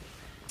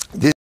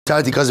 this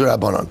tarti kazubu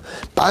rabbanon.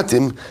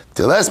 Batim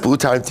teles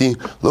butarti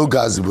lo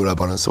gazubu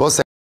rabbanon. So we'll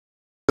say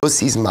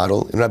Yossi's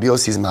model, in Rabbi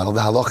Yossi's model,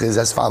 the halacha is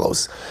as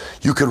follows.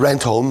 You could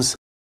rent homes,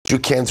 but you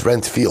can't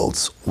rent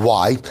fields.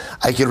 Why?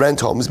 I can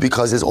rent homes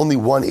because there's only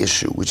one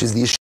issue, which is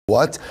the issue of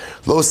what?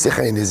 Lo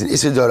sechain is an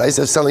issue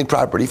of selling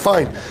property.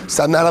 Fine.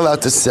 So I'm not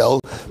allowed to sell,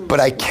 but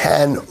I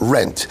can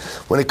rent.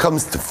 When it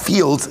comes to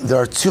fields, there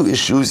are two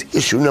issues.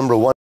 Issue number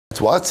one is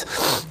what?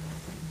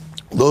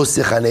 Lo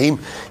sechanim.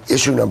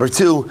 Issue number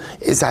two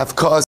is have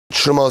caused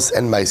Shumos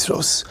and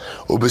Maestros.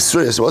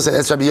 Ubisriyas. So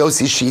that's Rabbi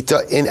Yossi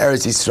Shita in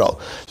Eretz Yisrael.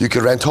 You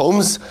can rent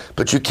homes,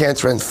 but you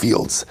can't rent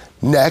fields.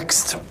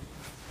 Next,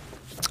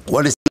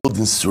 what is field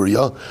in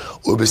Surya?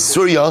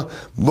 Ubisriyah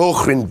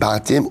mochrin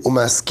batim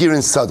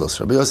umaskirin sados.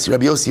 Rabbi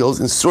Yossi holds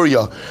in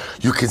Surya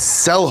you can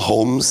sell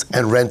homes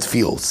and rent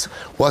fields.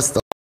 What's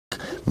the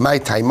my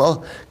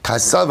taima?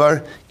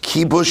 Kasavar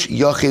kibush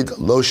yachid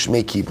lo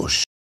shmei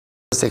kibush.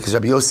 Because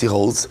Rabbi Yossi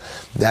holds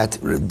that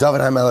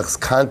David HaMelech's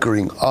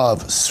conquering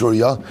of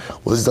Surya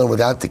was done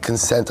without the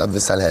consent of the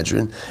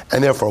Sanhedrin,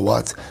 and therefore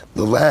what?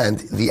 The land,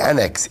 the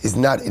annex, is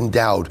not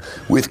endowed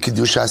with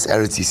Kedushas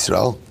Eretz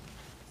Yisrael,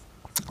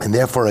 and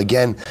therefore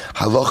again,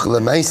 halacha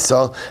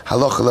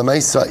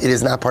l'maisa, it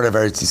is not part of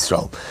Eretz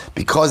Yisrael.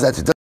 Because that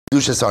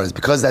Kedushas artists,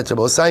 because that's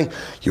Rabbi saying,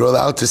 you're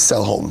allowed to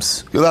sell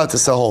homes. You're allowed to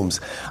sell homes.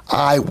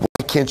 Why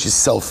can't you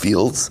sell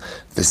fields?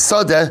 The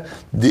sada,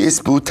 the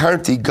isbu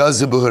tarti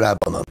gazubu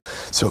rabbanon.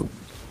 So,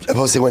 I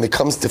will say when it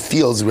comes to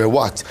fields, where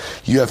what?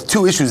 You have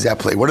two issues at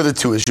play. What are the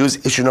two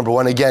issues? Issue number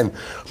one, again,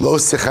 lo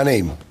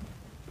sechanim.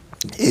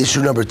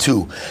 Issue number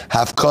two,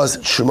 have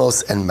caused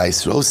shumos and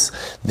maestros.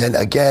 Then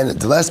again,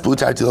 the last bu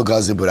tarti lo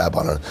gazubu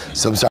rabbanon.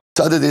 So I'm sorry,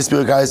 sada the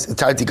isbu guys,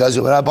 tarti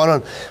gazubu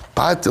rabbanon,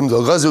 patum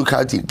lo gazu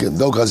karti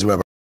lo gazubu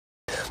rabbanon.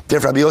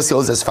 Therefore, Rabbi Yossi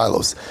holds as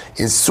follows.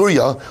 In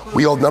Surya,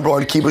 we hold number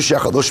one, kibush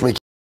yachad lo shmei.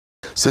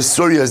 So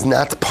Surya is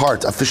not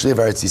part officially of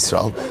Eretz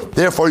Yisrael.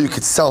 Therefore, you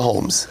could sell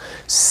homes.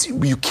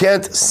 You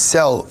can't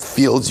sell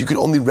fields. You can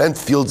only rent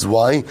fields.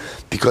 Why?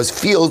 Because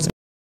fields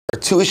are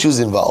two issues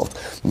involved.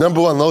 Number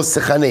one, lo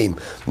sechanim.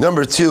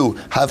 Number two,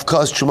 have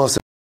caused shumos.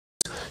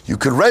 You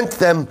could rent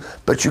them,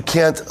 but you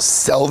can't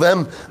sell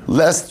them,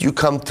 lest you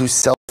come to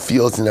sell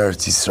fields in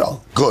Eretz Yisrael.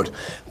 Good.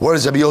 What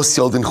does Rabbi Yossi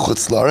hold in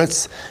Chutz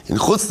La'aretz? In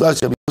Chutz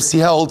La'aretz, Rabbi Yossi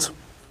held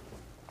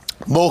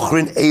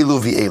Mochrin elu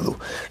v'elu.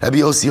 Rabbi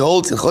Yossi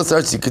holds in Chutz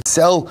La'aretz you could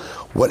sell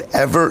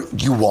whatever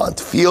you want,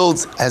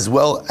 fields as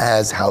well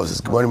as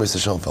houses. Good morning, Mr.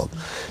 Schoenfeld.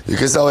 You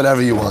can sell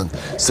whatever you want.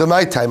 So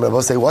my time, Rabbi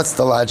say, what's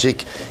the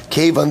logic?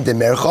 Kevan de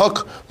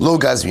merchok lo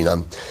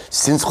gazvinam.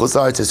 Since Chutz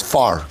La'aretz is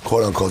far,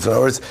 quote unquote. In other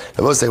words,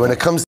 Rabbi say when it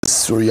comes to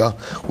Surya,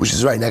 which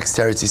is right next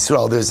to Eretz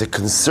Yisrael, there's a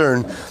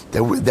concern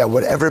that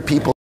whatever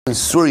people in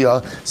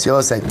Surya, see what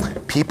I say,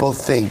 people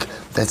think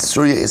that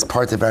Surya is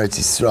part of Eretz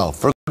Yisrael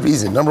for good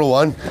reason. Number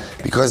one,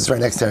 because it's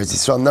right next to Eretz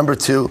Yisrael. Number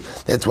two,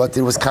 that's what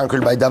it was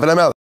conquered by David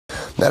HaMelech.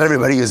 Not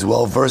everybody is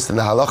well versed in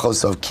the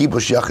halachos of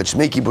kibush yachid,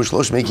 shmei kibush, lo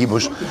shmei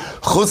kibush.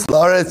 Chutz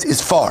La'aretz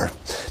is far,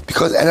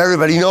 and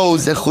everybody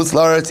knows that Chutz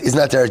La'aretz is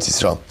not Eretz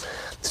Yisrael.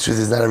 The truth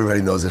is, not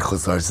everybody knows that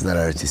Chutz La'aretz is not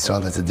Eretz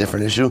Yisrael. That's a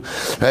different issue,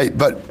 right?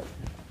 But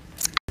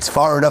it's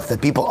far enough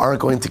that people aren't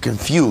going to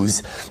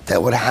confuse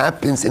that what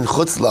happens in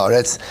Chutz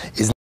La'aretz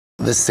is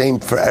the same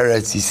for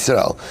Eretz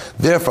Yisrael.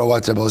 Therefore,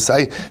 what Rabbi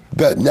say,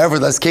 but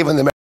nevertheless, came on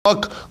the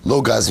merchok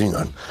lo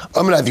gazrinon.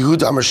 Amar Rav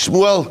Yehuda, Amar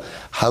Shmuel,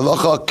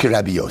 halacha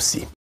k'Rabbi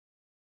Yossi.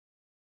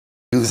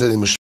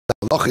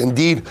 Halacha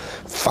indeed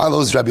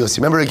follows Rabbi Yossi.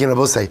 Remember again,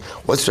 Rabbi say,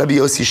 what's Rabbi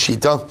Yossi's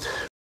shita?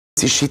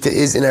 His shita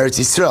is in Eretz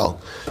Yisrael.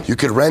 You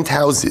could rent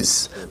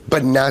houses,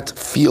 but not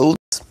fields.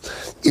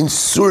 In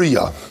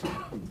Surya,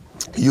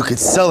 you could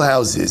sell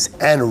houses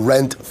and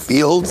rent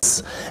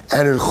fields,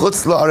 and in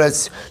Chutz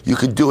La'aretz, you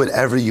could do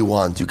whatever you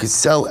want. You could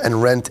sell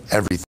and rent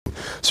everything.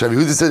 So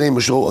Rabbi Yehuda said,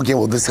 again,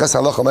 we'll discuss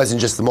halacha in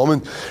just a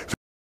moment.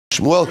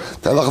 Shmuel,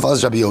 the halacha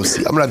follows Rabbi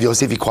Yossi. I'm Rabbi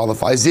Yossi if he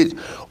qualifies it.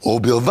 O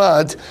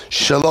bilvad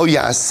shelo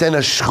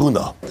ya'asena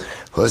shchuna.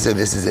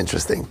 This is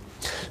interesting.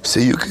 So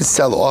you could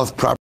sell off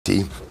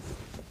property.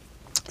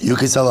 You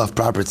can sell off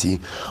property,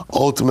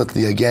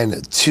 ultimately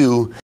again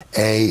to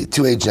a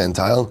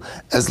Gentile,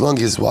 as long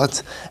as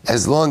what?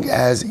 As long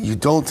as you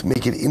don't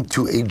make it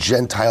into a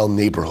Gentile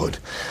neighborhood.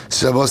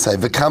 So we'll say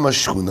v'kama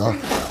shchuna.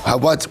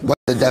 What's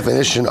the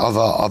definition of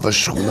a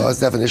shchuna? What's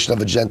the definition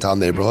of a Gentile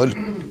neighborhood?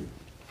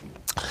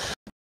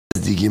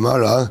 The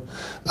Gemara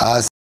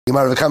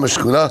v'kama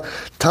shchuna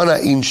tana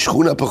in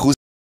shchuna pachus.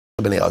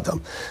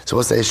 So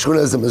we'll say shchuna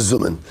is a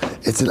mezuman.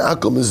 It's an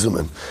akum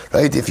mezuman,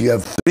 right? If you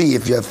have three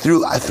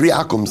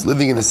akums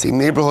living in the same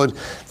neighborhood,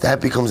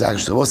 that becomes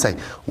actually. So we'll say,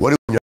 what do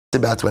we know?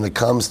 about when it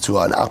comes to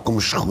an akum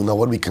shchuna?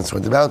 What are we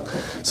concerned about?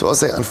 So I'll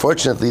say,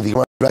 unfortunately, the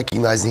Gemara is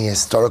recognizing a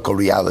historical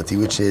reality,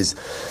 which is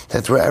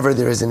that wherever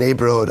there is a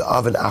neighborhood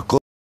of an akum,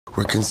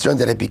 we're concerned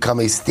that it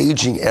become a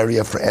staging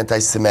area for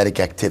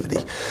anti-Semitic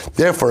activity.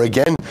 Therefore,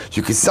 again,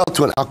 you can sell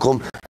to an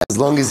akum as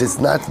long as it's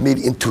not made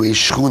into a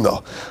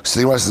shchuna.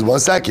 So the Gemara says, 1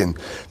 second.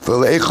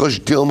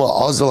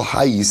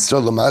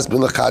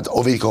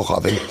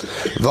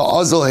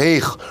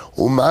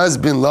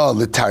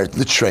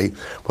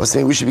 We're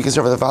saying we should be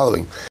concerned for the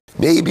following.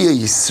 Maybe a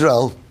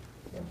Yisrael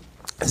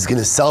is going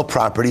to sell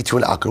property to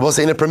an akum. We'll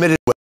say in a permitted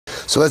way.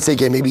 So let's say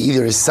again, maybe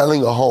either is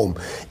selling a home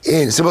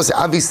in. So we'll say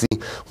obviously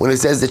when it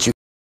says that you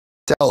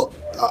sell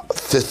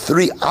to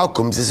 3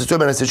 akums, this is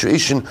talking about a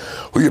situation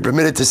where you're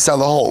permitted to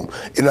sell a home.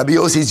 In Rabbi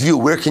Yossi's view,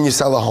 where can you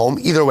sell a home?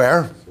 Either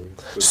where?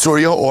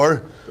 Surya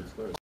or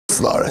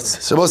Laretz.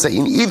 So we'll say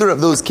in either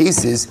of those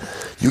cases,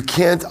 you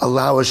can't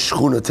allow a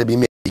shchuna to be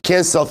made. You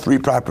can't sell 3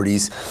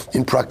 properties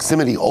in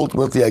proximity,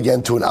 ultimately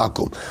again to an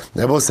akum.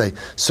 Now we'll say,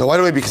 so why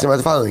do I be concerned about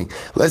the following?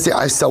 Let's say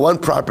I sell 1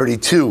 property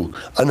to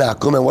an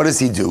akum, and what does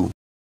he do?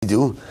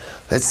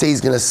 Let's say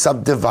he's going to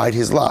subdivide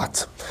his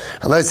lot.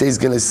 And let's say he's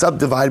going to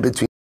subdivide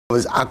between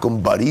his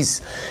akum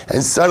buddies,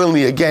 and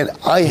suddenly again,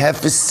 I have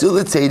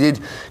facilitated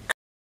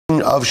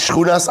of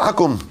shchunas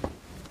akum.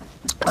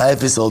 I have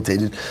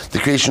facilitated the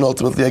creation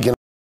ultimately again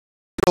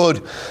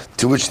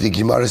to which the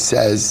Gemara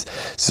says,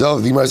 so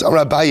the Gemara says,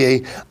 Rabbi,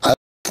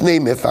 so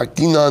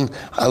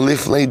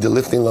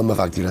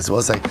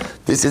we'll say,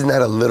 this is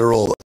not a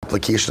literal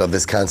application of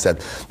this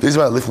concept. This is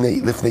what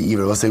lifnei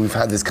iver. We'll say we've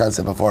had this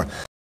concept before.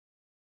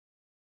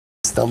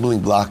 Stumbling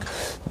block,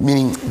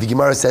 meaning the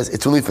Gemara says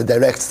it's only for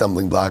direct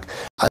stumbling block.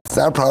 It's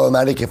not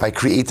problematic if I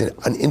create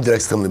an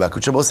indirect stumbling block,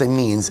 which also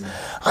means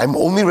I'm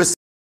only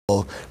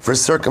responsible for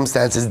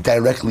circumstances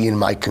directly in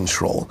my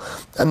control.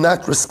 I'm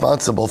not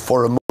responsible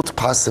for remote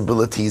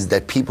possibilities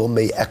that people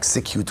may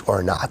execute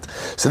or not.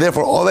 So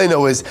therefore, all I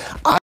know is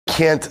I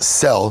can't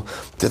sell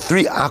the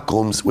 3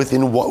 akums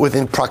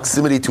within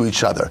proximity to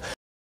each other.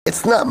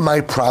 It's not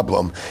my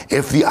problem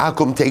if the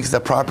akum takes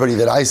the property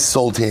that I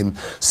sold him,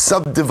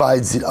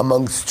 subdivides it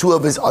amongst 2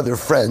 of his other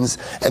friends,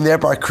 and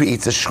thereby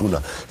creates a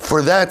shchuna.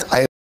 For that,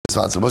 I am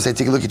responsible. So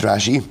take a look at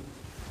Rashi.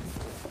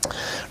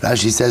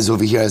 Rashi says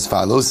over here as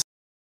follows.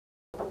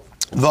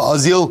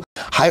 Va'azil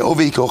hay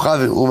over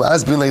ikochavim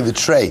umaz bin like the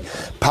tray.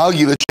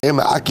 Palgi the tray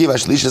ma'akiv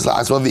ashlishas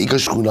la'asva v'ika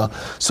shchuna.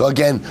 So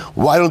again,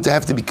 why don't they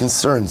have to be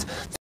concerned?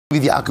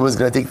 Maybe the akum is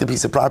going to take the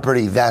piece of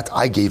property that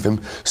I gave him,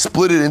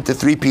 split it into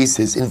 3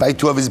 pieces, invite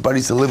 2 of his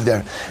buddies to live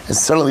there, and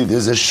suddenly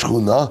there's a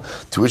shchuna,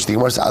 to which the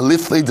Gemara says,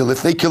 Alifle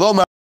delifle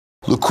kilomar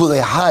lukule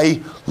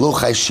hai lo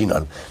chai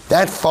shinan.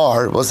 That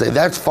far, we'll say,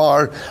 that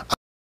far, I'm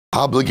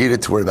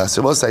obligated to worry about.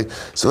 So we'll say,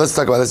 so let's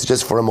talk about this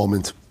just for a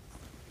moment.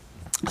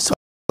 So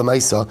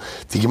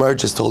the Gemara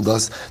just told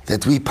us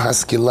that we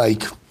paskin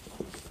like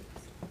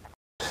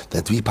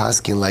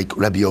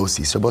Rabbi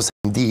Yossi. So we'll say,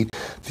 indeed,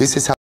 this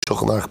is how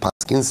Shulchan Aruch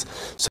paskins.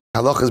 So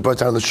halach is brought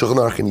down in the Shulchan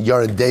Aruch in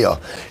Yard Deya.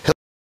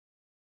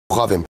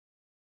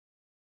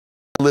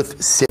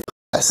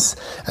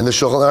 And the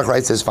Shulchan Aruch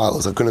writes as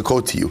follows. I'm going to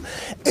quote to you: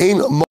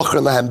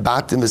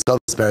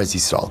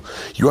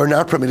 you are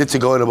not permitted to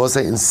go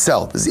and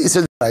sell. This is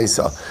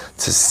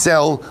to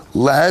sell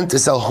land, to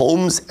sell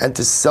homes, and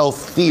to sell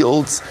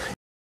fields.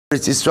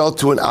 Yisrael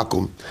to an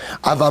akum.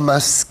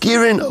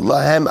 Avamaskirin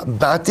lahem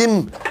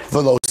batim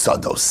v'lo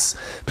sados.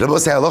 But I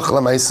say halacha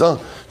l'maisa,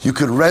 you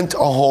could rent a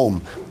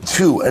home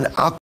to an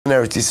akum in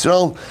Eretz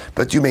Yisrael,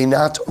 but you may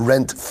not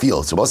rent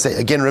fields. So I'll say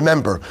again,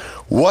 remember,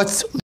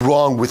 what's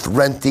wrong with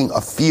renting a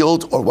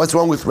field, or what's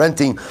wrong with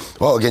renting?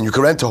 Well, again, you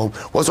can rent a home.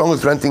 What's wrong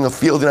with renting a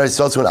field in Eretz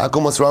Yisrael to an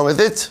akum? What's wrong with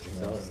it?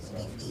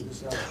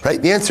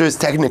 Right. The answer is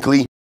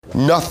technically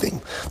nothing.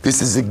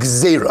 This is a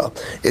gzeira.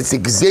 It's a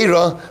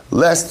gzeira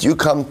lest you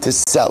come to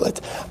sell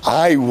it.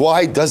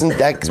 Why doesn't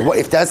that,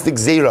 if that's the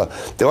gzeira,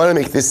 they want to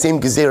make the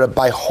same gzeira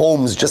by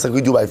homes just like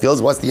we do by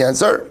fields. What's the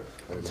answer?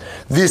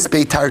 This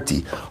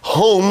beitarti.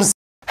 Homes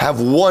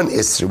have 1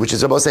 isser, which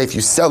is about to say if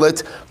you sell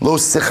it, lo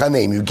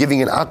sechanem, you're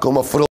giving an akum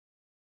a foot.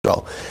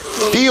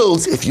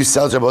 Fields, if you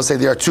sell it, about to say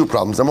there are 2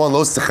 problems. Number 1,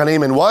 lo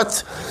sechanem, and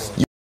what?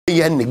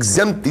 You are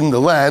exempting the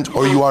land,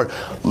 or you are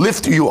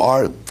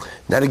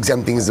not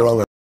exempting is the wrong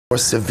word. More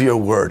severe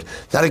word,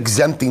 not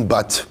exempting,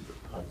 but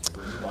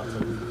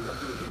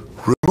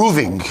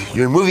removing.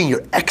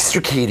 You're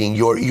extricating.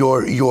 You're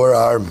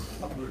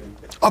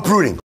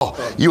uprooting.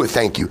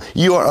 Thank you.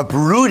 You are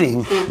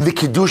uprooting the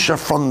kedusha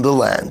from the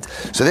land.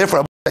 So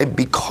therefore,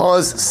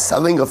 because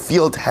selling a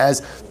field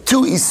has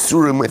 2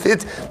 isurim with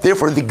it,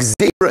 therefore the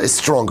gzeira is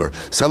stronger.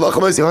 So Allah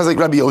like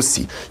Rabbi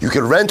Yossi, you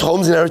can rent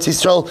homes in Eretz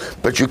Yisrael,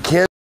 but you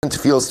can't rent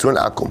fields to an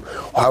akum.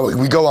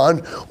 We go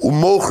on.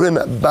 Umochrim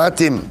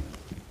batim.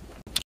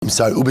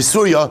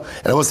 Ubisuria,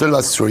 and I was talking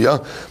about Surya.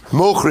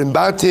 Mochrim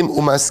batim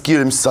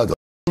umaskirim sado.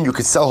 You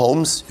could sell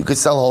homes,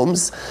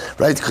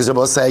 right? Because I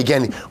will say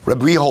again,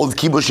 we hold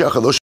kibush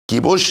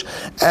kibush,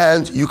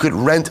 and you could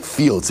rent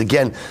fields.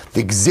 Again,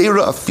 the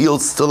gzera of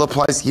fields still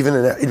applies even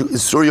in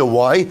Syria.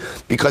 Why?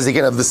 Because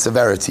again of the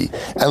severity.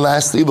 And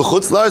lastly,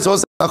 b'chutz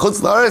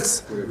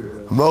la'aretz,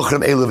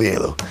 mochrim elu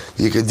v'elu.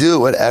 You could do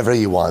whatever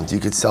you want. You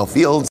could sell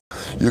fields.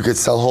 You could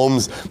sell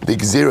homes. The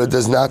gzera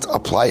does not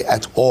apply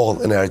at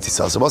all in Eretz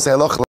Yisrael. So we'll say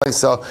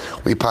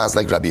we pass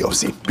like Rabbi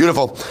Yossi.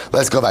 Beautiful.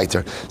 Let's go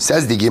weiter.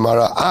 Says the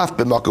Gemara, af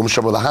b'makom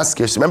shomer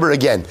lahaskir. So remember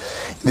again,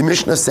 the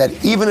Mishnah said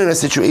even in a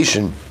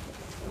situation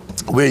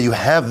where you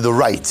have the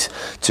right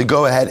to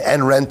go ahead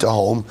and rent a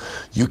home,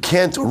 you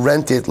can't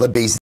rent it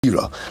lebeis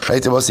dira,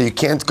 right? So you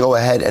can't go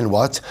ahead and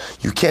what?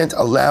 You can't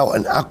allow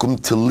an akum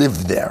to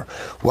live there,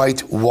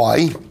 right?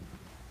 Why?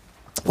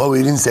 Well,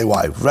 we didn't say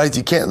why, right?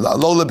 You can't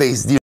lo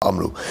lebeis dira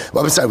amru.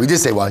 Well, I'm sorry, we did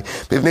say why. Out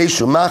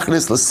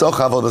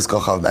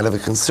of a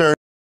concern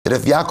that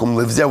if Yaakov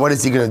lives there, what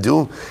is he going to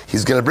do?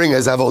 He's going to bring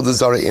his Avoda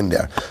Zara in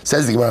there.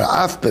 Says the Gemara,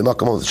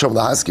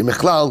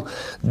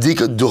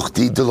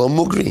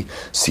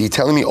 so you're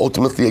telling me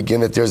ultimately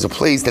again that there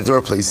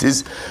are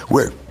places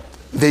where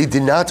they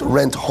did not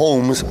rent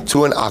homes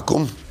to an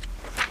Akum,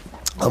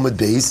 Amud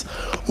Beis,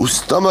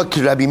 Ustama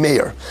Rabbi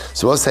Meir.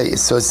 So I'll say,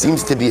 so it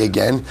seems to be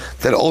again,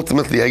 that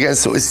ultimately again,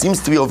 so it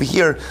seems to be over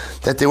here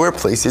that there were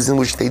places in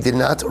which they did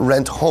not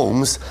rent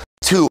homes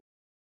to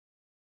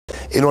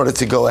in order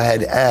to go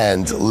ahead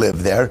and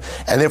live there.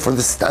 And therefore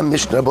the Stam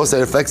Mishnah both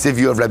reflects the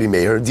view of Rabbi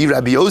Meir, di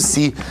Rabbi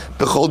Yossi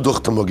b'chol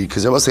duchtamugi,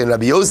 because I will say in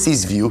Rabbi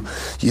Yossi's view,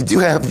 you do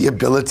have the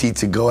ability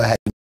to go ahead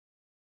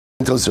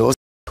and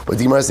what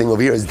the Gemara is saying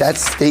over here is that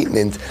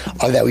statement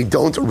that we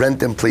don't rent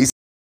them places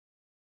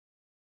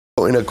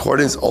in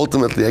accordance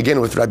ultimately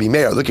again with Rabbi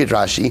Meir. Look at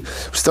Rashi.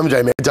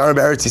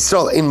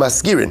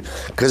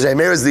 Because Rabbi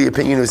Meir is the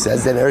opinion who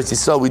says that in Eretz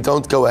Yisrael we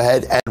don't go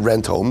ahead and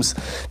rent homes,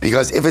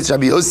 because if it's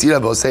Rabbi Yossi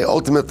Rabbi say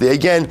ultimately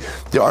again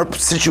there are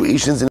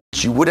situations in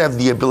which you would have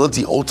the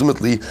ability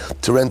ultimately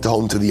to rent a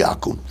home to the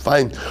Yakum.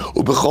 Fine.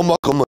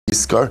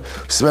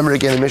 So remember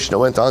again the Mishnah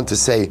went on to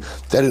say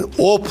that in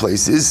all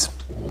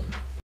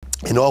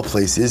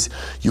places,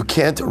 you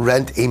can't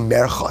rent a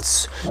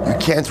merchatz. You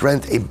can't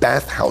rent a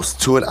bathhouse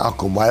to an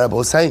akum. Why,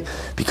 Rabbi say?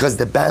 Because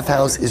the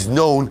bathhouse is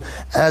known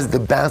as the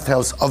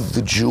bathhouse of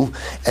the Jew,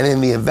 and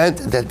in the event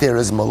that there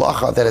is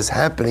malacha that is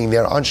happening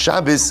there on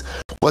Shabbos,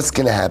 what's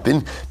going to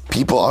happen?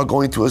 People are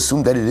going to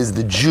assume that it is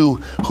the Jew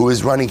who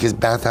is running his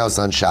bathhouse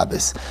on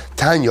Shabbos.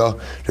 Tanya,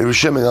 Rabbi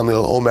Shimon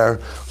Gamliel Omer,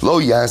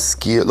 lo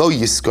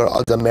yiskar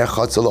adam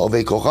merchatz lo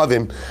ovei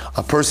kochavim.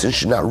 A person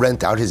should not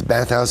rent out his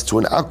bathhouse to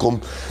an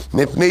akum.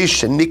 Mipnei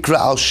shenikra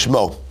al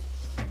shmo.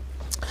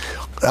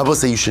 Rabbi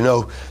say you should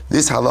know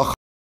this halacha,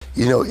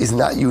 is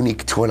not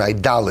unique to an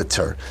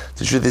idolater.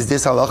 The truth is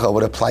this halacha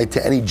would apply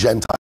to any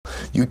Gentile.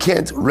 You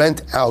can't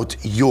rent out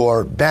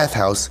your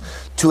bathhouse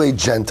to a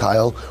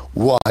Gentile.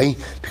 Why?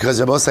 Because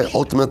Rabbi say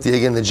ultimately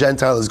again the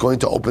Gentile is going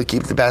to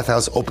keep the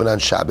bathhouse open on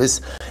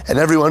Shabbos, and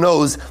everyone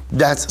knows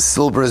that's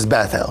Silber's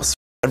bathhouse.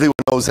 Everyone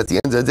knows at the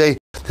end of the day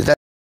that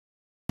that's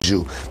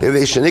Jew. And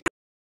the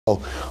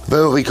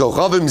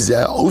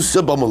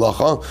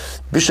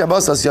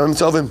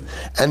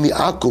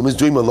Akum is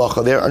doing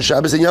malacha there on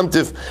Shabbos and Yom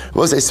Tov.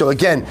 So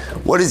again,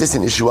 what is this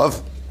an issue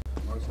of?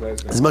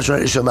 It's much more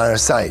an issue of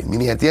marasai,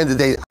 meaning at the end of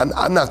the day,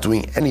 I'm not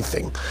doing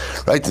anything,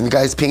 right? And the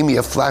guy is paying me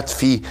a flat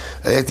fee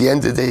at the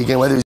end of the day, again,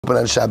 whether he's open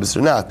on Shabbos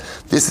or not.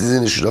 This is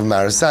an issue of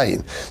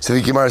marasai. So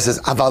the Gemara says,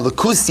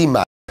 Avalakusi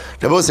ma.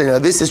 Rabbi say, now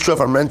this is true if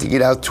I'm renting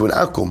it out to an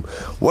akum.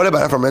 What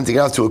about if I'm renting it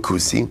out to a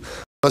kusi?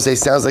 Rabbi say,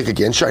 sounds like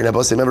again, sure.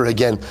 Rabbi say, remember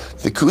again,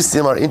 the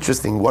kusim are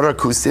interesting. What are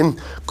kusim?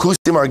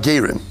 Kusim are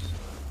gerim.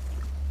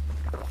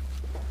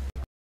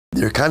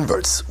 They're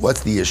converts.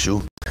 What's the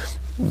issue?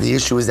 The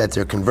issue is that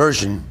their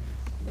conversion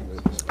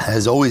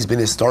has always been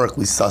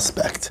historically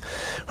suspect,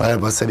 right?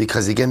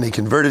 Because again, they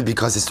converted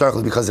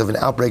because of an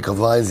outbreak of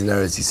lions in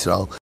Eretz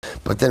Yisrael,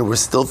 but then we're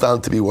still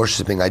found to be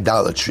worshipping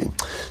idolatry.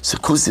 So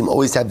kusim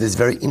always have this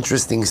very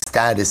interesting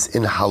status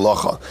in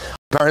halacha.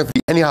 Apparently,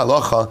 any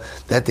halacha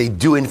that they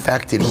do in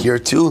fact adhere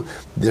to,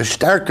 they're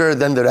starker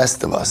than the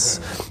rest of us,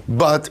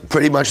 but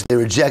pretty much they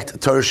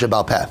reject Torah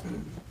Shebal Peh.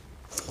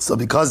 So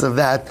because of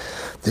that,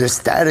 their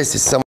status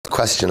is somewhat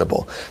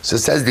questionable. So it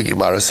says the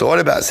Gemara, so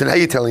now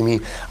you're telling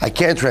me I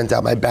can't rent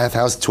out my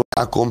bathhouse to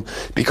an akum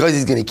because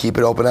he's going to keep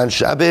it open on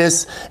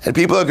Shabbos, and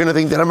people are going to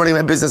think that I'm running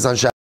my business on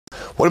Shabbos.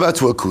 What about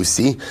to a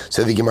kusi?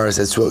 So the Gemara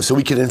says, so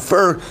we can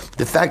infer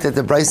the fact that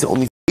the Brisa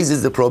only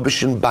phrases the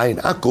prohibition by an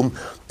akum,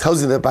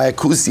 tells you that by a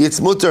kusi it's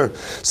mutter.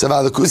 So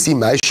about the kusi,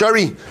 my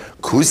shari,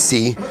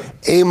 kusi,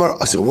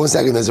 Amar. So 1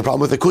 second, there's a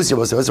problem with the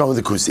kusi. So what's wrong with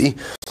the kusi?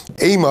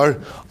 Amar,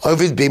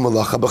 avid be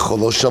malacha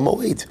b'cholo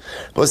shamoid.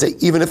 But say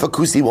even if a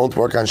kusi won't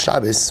work on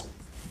Shabbos,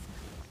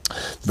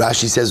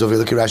 Rashi says over here,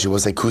 look at Rashi,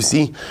 what's like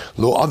kusi?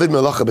 Lo avid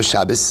melacha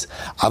b'Shabbos,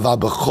 ava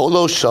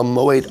b'cholo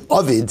shamoed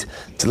avid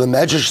to the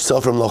medrash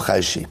self from lo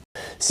chayshi.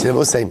 See, I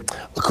was saying,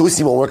 a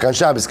kusi won't work on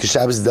Shabbos because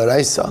Shabbos is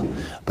daraisa,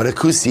 but a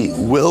kusi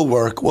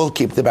will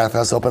keep the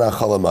bathhouse open on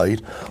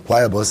Chalamayid.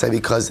 Why? I will say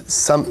because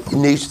some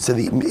nation, so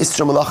the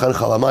Isra Malacha and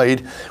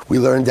Chalamayid, we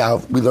learned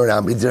out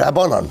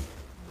midrabanan.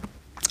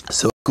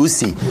 So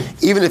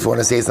kusi. Even if you want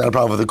to say it's not a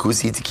problem with the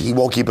kusi, he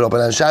won't keep it open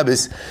on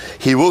Shabbos,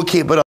 he will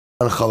keep it on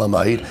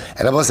Chalamayid.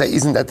 And I will say,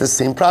 isn't that the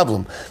same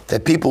problem?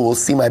 That people will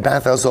see my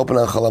bathhouse open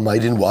on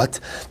Chalamayid and what?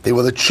 They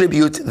will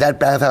attribute that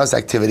bathhouse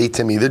activity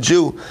to me, the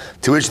Jew.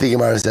 To which the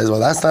Gemara says, well,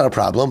 that's not a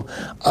problem.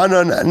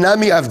 Anan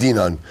nami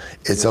avdinan.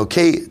 It's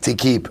okay to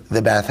keep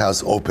the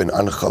bathhouse open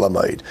on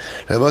Chalamayid.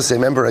 And I will say,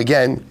 remember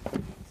again,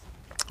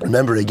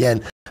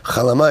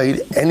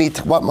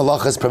 Chalamayid, what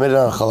malacha is permitted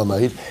on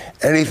Chalamayid?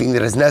 Anything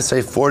that is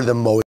necessary for the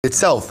moed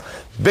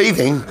itself.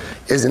 Bathing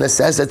is a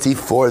necessity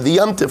for the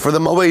yomtiv, for the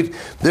moed.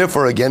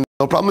 Therefore, again,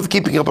 no problem with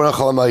keeping up on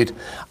Chalamayid.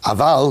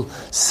 Aval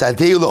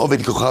sadeu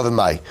le'oved kochavim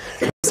mai.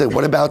 So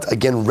what about,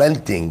 again,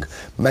 renting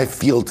my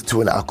field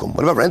to an akum?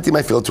 What about renting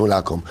my field to an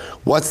akum?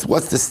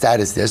 What's the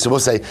status there? So we'll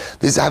say,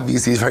 this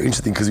obviously is very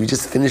interesting because we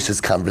just finished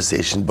this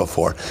conversation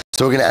before.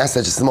 So we're going to ask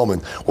that just a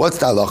moment. What's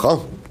the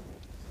halacha?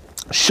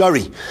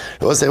 Shari.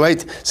 We'll say,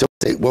 right? So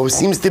what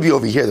seems to be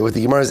over here, what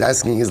the Gemara is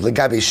asking is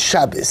Legabe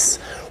Shabbos.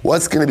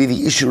 What's going to be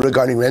the issue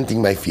regarding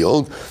renting my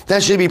field?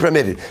 That should be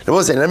permitted. And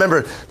we'll say, and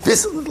remember,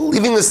 this,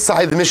 leaving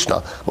aside the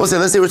Mishnah, we'll say,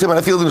 let's say we're talking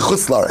about a field in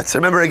Chutz La'aretz.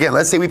 Remember again,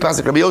 let's say we pass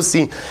a Rabbi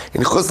Yossi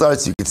in Chutz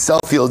La'aretz, you could sell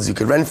fields, you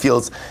could rent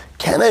fields.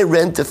 Can I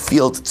rent a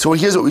field? So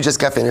here's what we just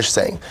got finished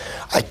saying.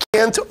 I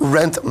can't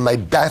rent my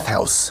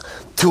bathhouse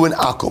to an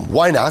akum.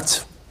 Why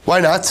not?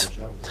 Why not?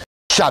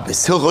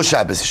 Shabbos, Hilchos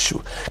Shabbos issue.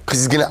 Because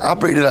he's going to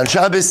operate it on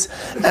Shabbos.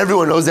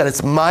 Everyone knows that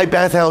it's my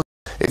bathhouse.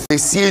 If they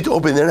see it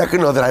open, they're not going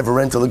to know that I have a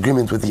rental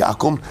agreement with the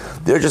Akum.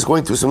 They're just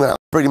going to assume that I'm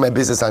operating my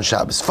business on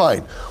Shabbos.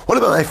 Fine. What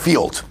about my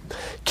field?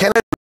 Can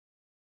I?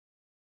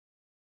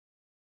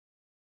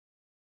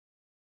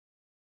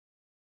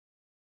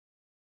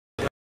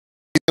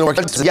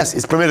 Yes,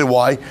 it's permitted.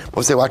 Why?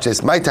 We'll say, watch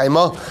this. My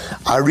taima,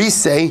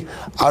 arise,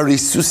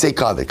 arisuse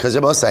kavik. Because I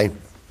will say,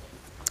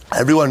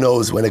 everyone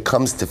knows when it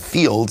comes to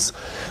fields,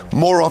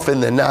 more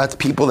often than not,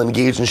 people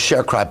engage in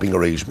sharecropping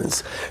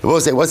arrangements. We'll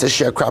say, what's a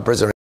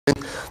sharecropper's arrangement?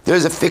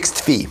 There's a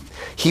fixed fee.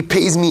 He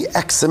pays me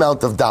X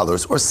amount of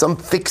dollars or some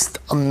fixed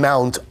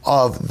amount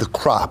of the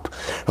crop.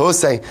 We'll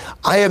say,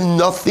 I have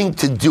nothing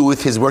to do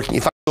with his working.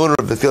 If I'm the owner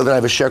of the field and I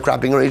have a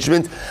sharecropping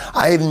arrangement,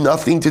 I have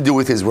nothing to do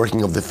with his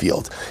working of the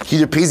field. He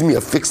either pays me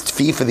a fixed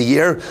fee for the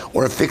year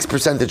or a fixed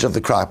percentage of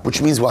the crop,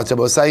 which means what? I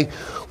will say,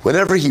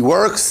 whenever he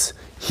works,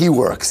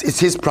 it's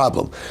his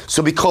problem.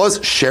 So because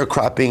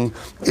sharecropping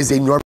is a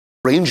normal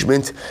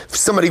arrangement, if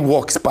somebody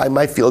walks by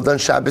my field on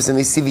Shabbos and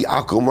they see the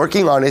akum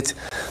working on it,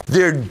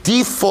 their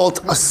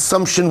default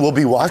assumption will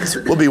be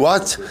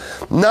what?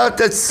 Not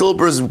that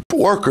Silber's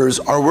workers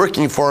are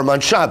working for him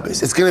on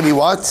Shabbos. It's going to be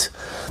what?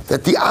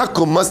 That the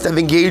akum must have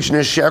engaged in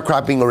a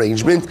sharecropping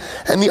arrangement,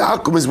 and the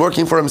akum is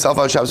working for himself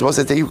on Shabbos. We'll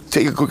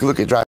take a quick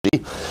look at Rashi.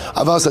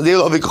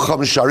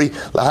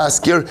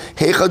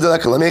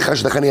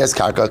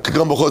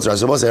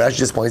 Rashi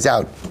just points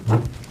out,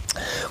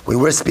 when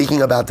we're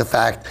speaking about the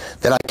fact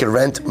that I can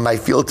rent my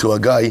field to a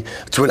guy,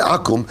 to an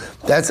akum,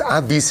 that's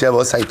obviously, I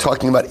was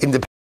talking about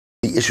independent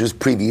issues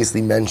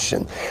previously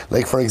mentioned.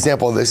 Like, for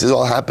example, this is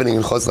all happening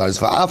in Chutz La'aretz.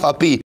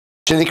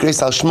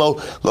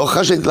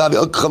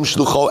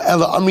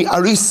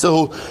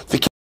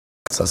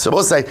 So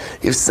we'll say,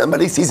 if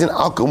somebody sees an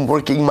akum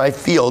working my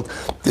field,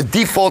 the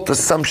default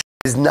assumption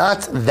is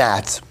not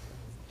that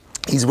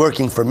he's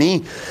working for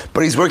me,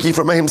 but he's working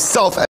for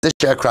himself as a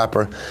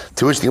sharecropper.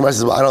 To which the Gemara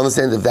says, well, I don't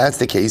understand if that's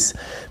the case.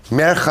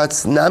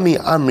 Merchatz nami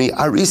amri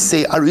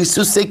arise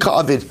arisuse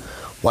ka'avid.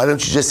 Why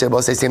don't you just say,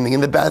 well, say the same thing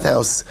in the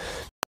bathhouse?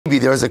 Maybe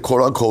there's a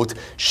quote-unquote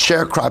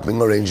sharecropping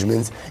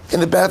arrangement in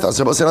the bathhouse.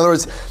 So in other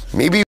words,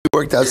 maybe we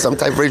worked out some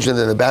type of arrangement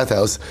in the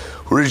bathhouse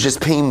where he's just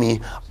paying me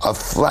a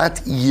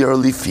flat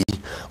yearly fee,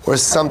 or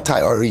some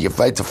type, or a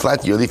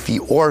flat yearly fee,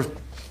 or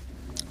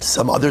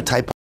some other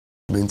type of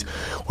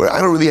where I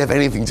don't really have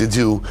anything to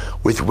do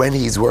with when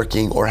he's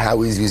working or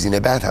how he's using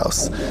the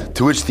bathhouse.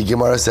 To which the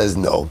Gemara says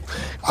no.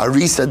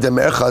 Arisa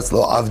demerchatz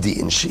lo avdi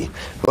inshi.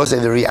 We'll say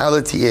the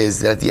reality is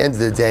that at the end of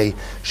the day,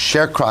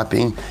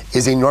 sharecropping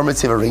is a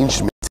normative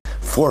arrangement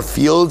for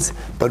fields,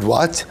 but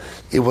what?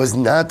 It was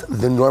not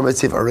the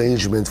normative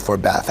arrangement for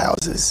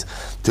bathhouses.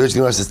 To which the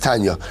Gemara says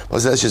Tanya.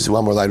 Well, so that's just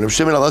one more line. Rav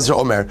Shimon Elazar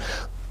Omer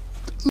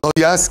lo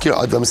yaskir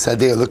adam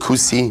sadeh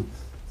lekusi.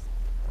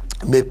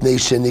 So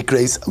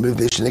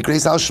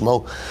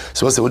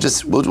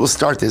we'll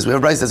start this. We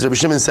have rights that Rabbi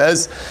Shimon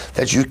says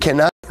that you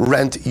cannot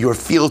rent your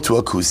field to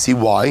a kusi.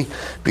 Why?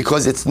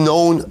 Because it's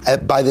known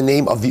by the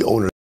name of the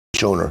owner.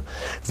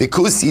 The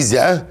kusi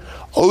zeh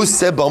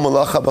ose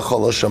b'malacha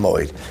b'chol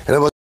shamoid. And it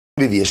was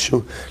the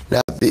issue.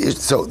 Now,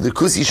 so the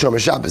kusi shomer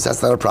Shabbos,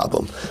 that's not a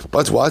problem.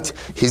 But what?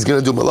 He's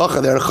going to do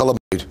malacha there in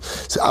chalamoid.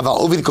 So aval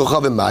ovid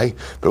kochavim mai.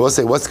 But we'll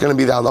say, what's going to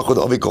be the halacha of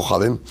ovid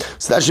kochavim?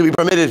 So that should be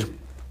permitted.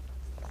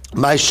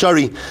 My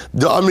shari,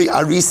 the amri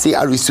arise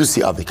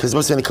arisusi avi. Because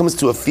when it comes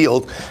to a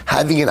field,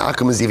 having an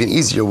akum is even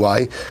easier.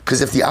 Why?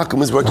 Because if the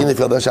akum is working in the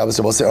field on Shabbos,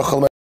 we'll say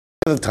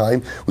of the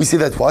time, we see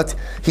that what?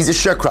 He's a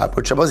sharecropper,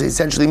 which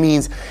essentially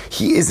means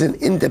he is an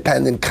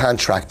independent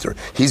contractor.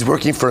 He's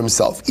working for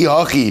himself. If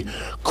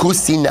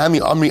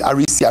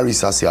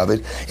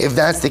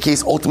that's the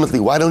case, ultimately,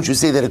 why don't you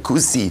say that a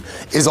kusi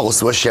is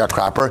also a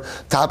sharecropper?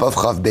 Top of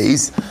Chav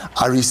Beis.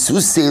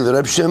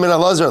 Reb Shimon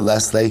Elazar,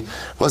 Leslie.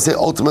 We'll say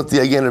ultimately,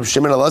 again, Reb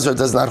Shimon Elazar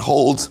does not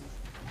hold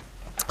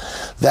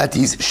that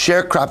these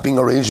sharecropping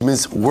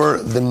arrangements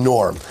were the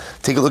norm.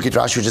 Take a look at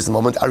Rashi for just a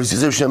moment. Reb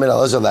Shimon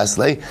Elazar,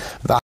 Leslie.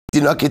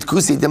 Dinakit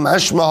kusi de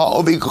mashma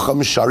ovi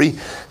kocham shari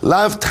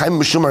lav time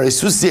mishum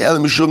aresusi el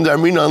mishum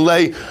darmina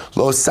lei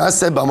lo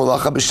sase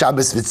b'malacha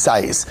b'Shabbos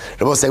v'tzayis.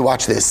 Rabbi say,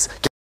 watch this. I'm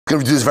going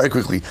to do this very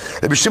quickly.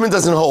 Rabbi Shimon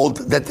doesn't hold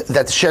that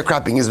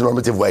sharecropping is the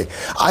normative way.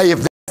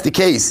 If that's the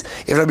case,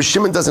 if Rabbi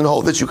Shimon doesn't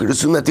hold that you could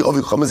assume that the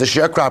ovi kocham is a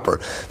sharecropper,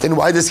 then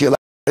why does he allow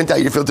rent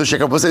out your field to a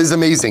sharecropper? This is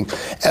amazing.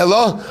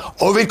 Ella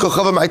ovi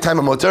kochav my time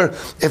amoter.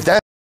 If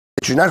that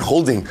you're not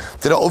holding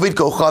that an Ovid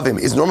Kochavim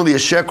is normally a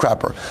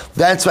sharecropper.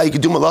 That's why you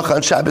could do malacha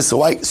on Shabbos.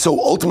 So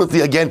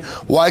ultimately, again,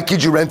 why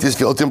could you rent this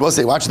field? And we'll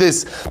say, watch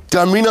this.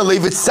 Damrina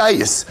levit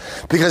sayis.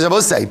 Because I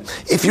will say,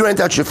 if you rent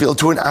out your field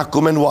to an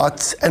akum and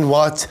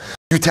what,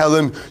 you tell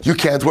him you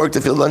can't work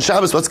the field on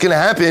Shabbos, what's going to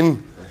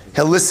happen?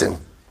 He'll listen.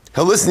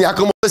 The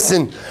akum will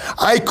listen.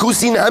 I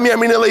kusin ami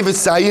amrina levit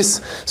sayis.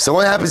 So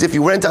what happens if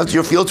you rent out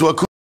your field to a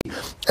kusi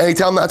and you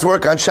tell him not to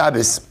work on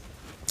Shabbos?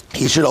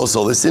 He should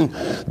also listen.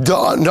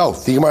 No,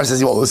 the Gemara says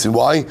he won't listen.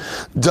 Why?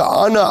 Because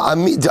you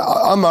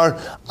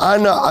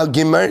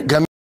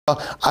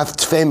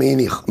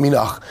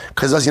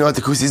know what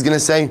the Kusi is going to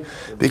say?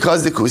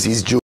 Because the Kusi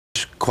is Jewish,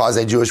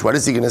 quasi-Jewish, what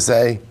is he going to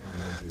say?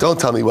 Don't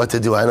tell me what to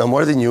do, I know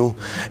more than you.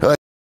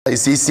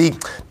 See,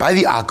 by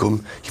the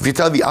Akum, if you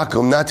tell the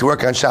Akum not to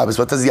work on Shabbos,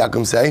 what does the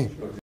Akum say?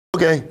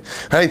 Okay,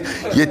 right?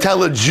 You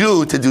tell a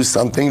Jew to do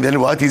something, then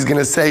what? He's going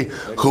to say,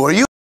 who are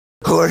you?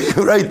 Who are you,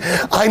 right?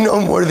 I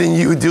know more than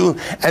you do.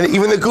 And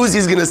even the Kusi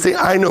is going to say,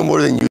 I know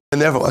more than you. And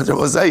therefore, what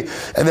will say?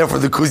 And therefore,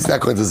 the Kusi is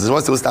not going to say. So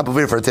we'll stop over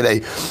here for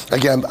today.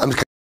 Again, I'm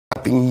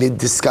stopping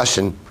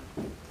mid-discussion.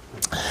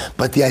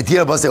 But the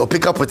idea of us, we'll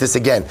pick up with this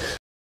again.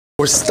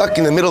 We're stuck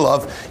in the middle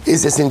of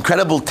is this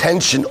incredible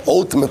tension,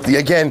 ultimately,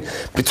 again,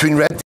 between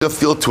renting a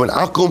field to an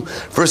akum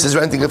versus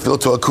renting a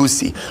field to a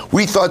kusi.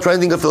 We thought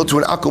renting a field to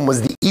an akum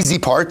was the easy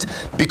part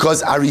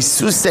because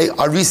arise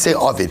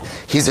Ovid.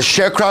 He's a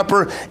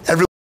sharecropper.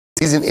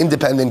 He's an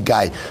independent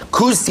guy.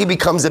 Kusi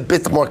becomes a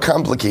bit more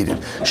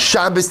complicated.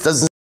 Shabbos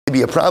doesn't seem to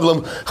be a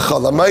problem.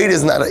 Chalamayid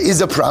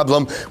is a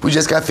problem. We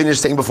just got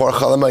finished saying before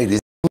Chalamayid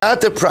is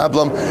not a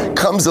problem.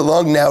 Comes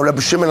along now, Rabbi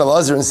Shimon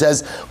Elazar, and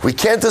says we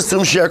can't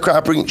assume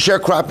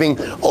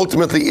sharecropping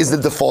ultimately is the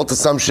default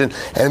assumption,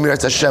 and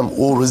Mirat Hashem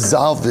will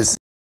resolve this.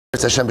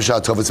 Mirat Hashem b'shah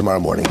tova tomorrow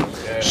morning.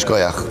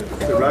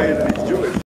 Shkoyach.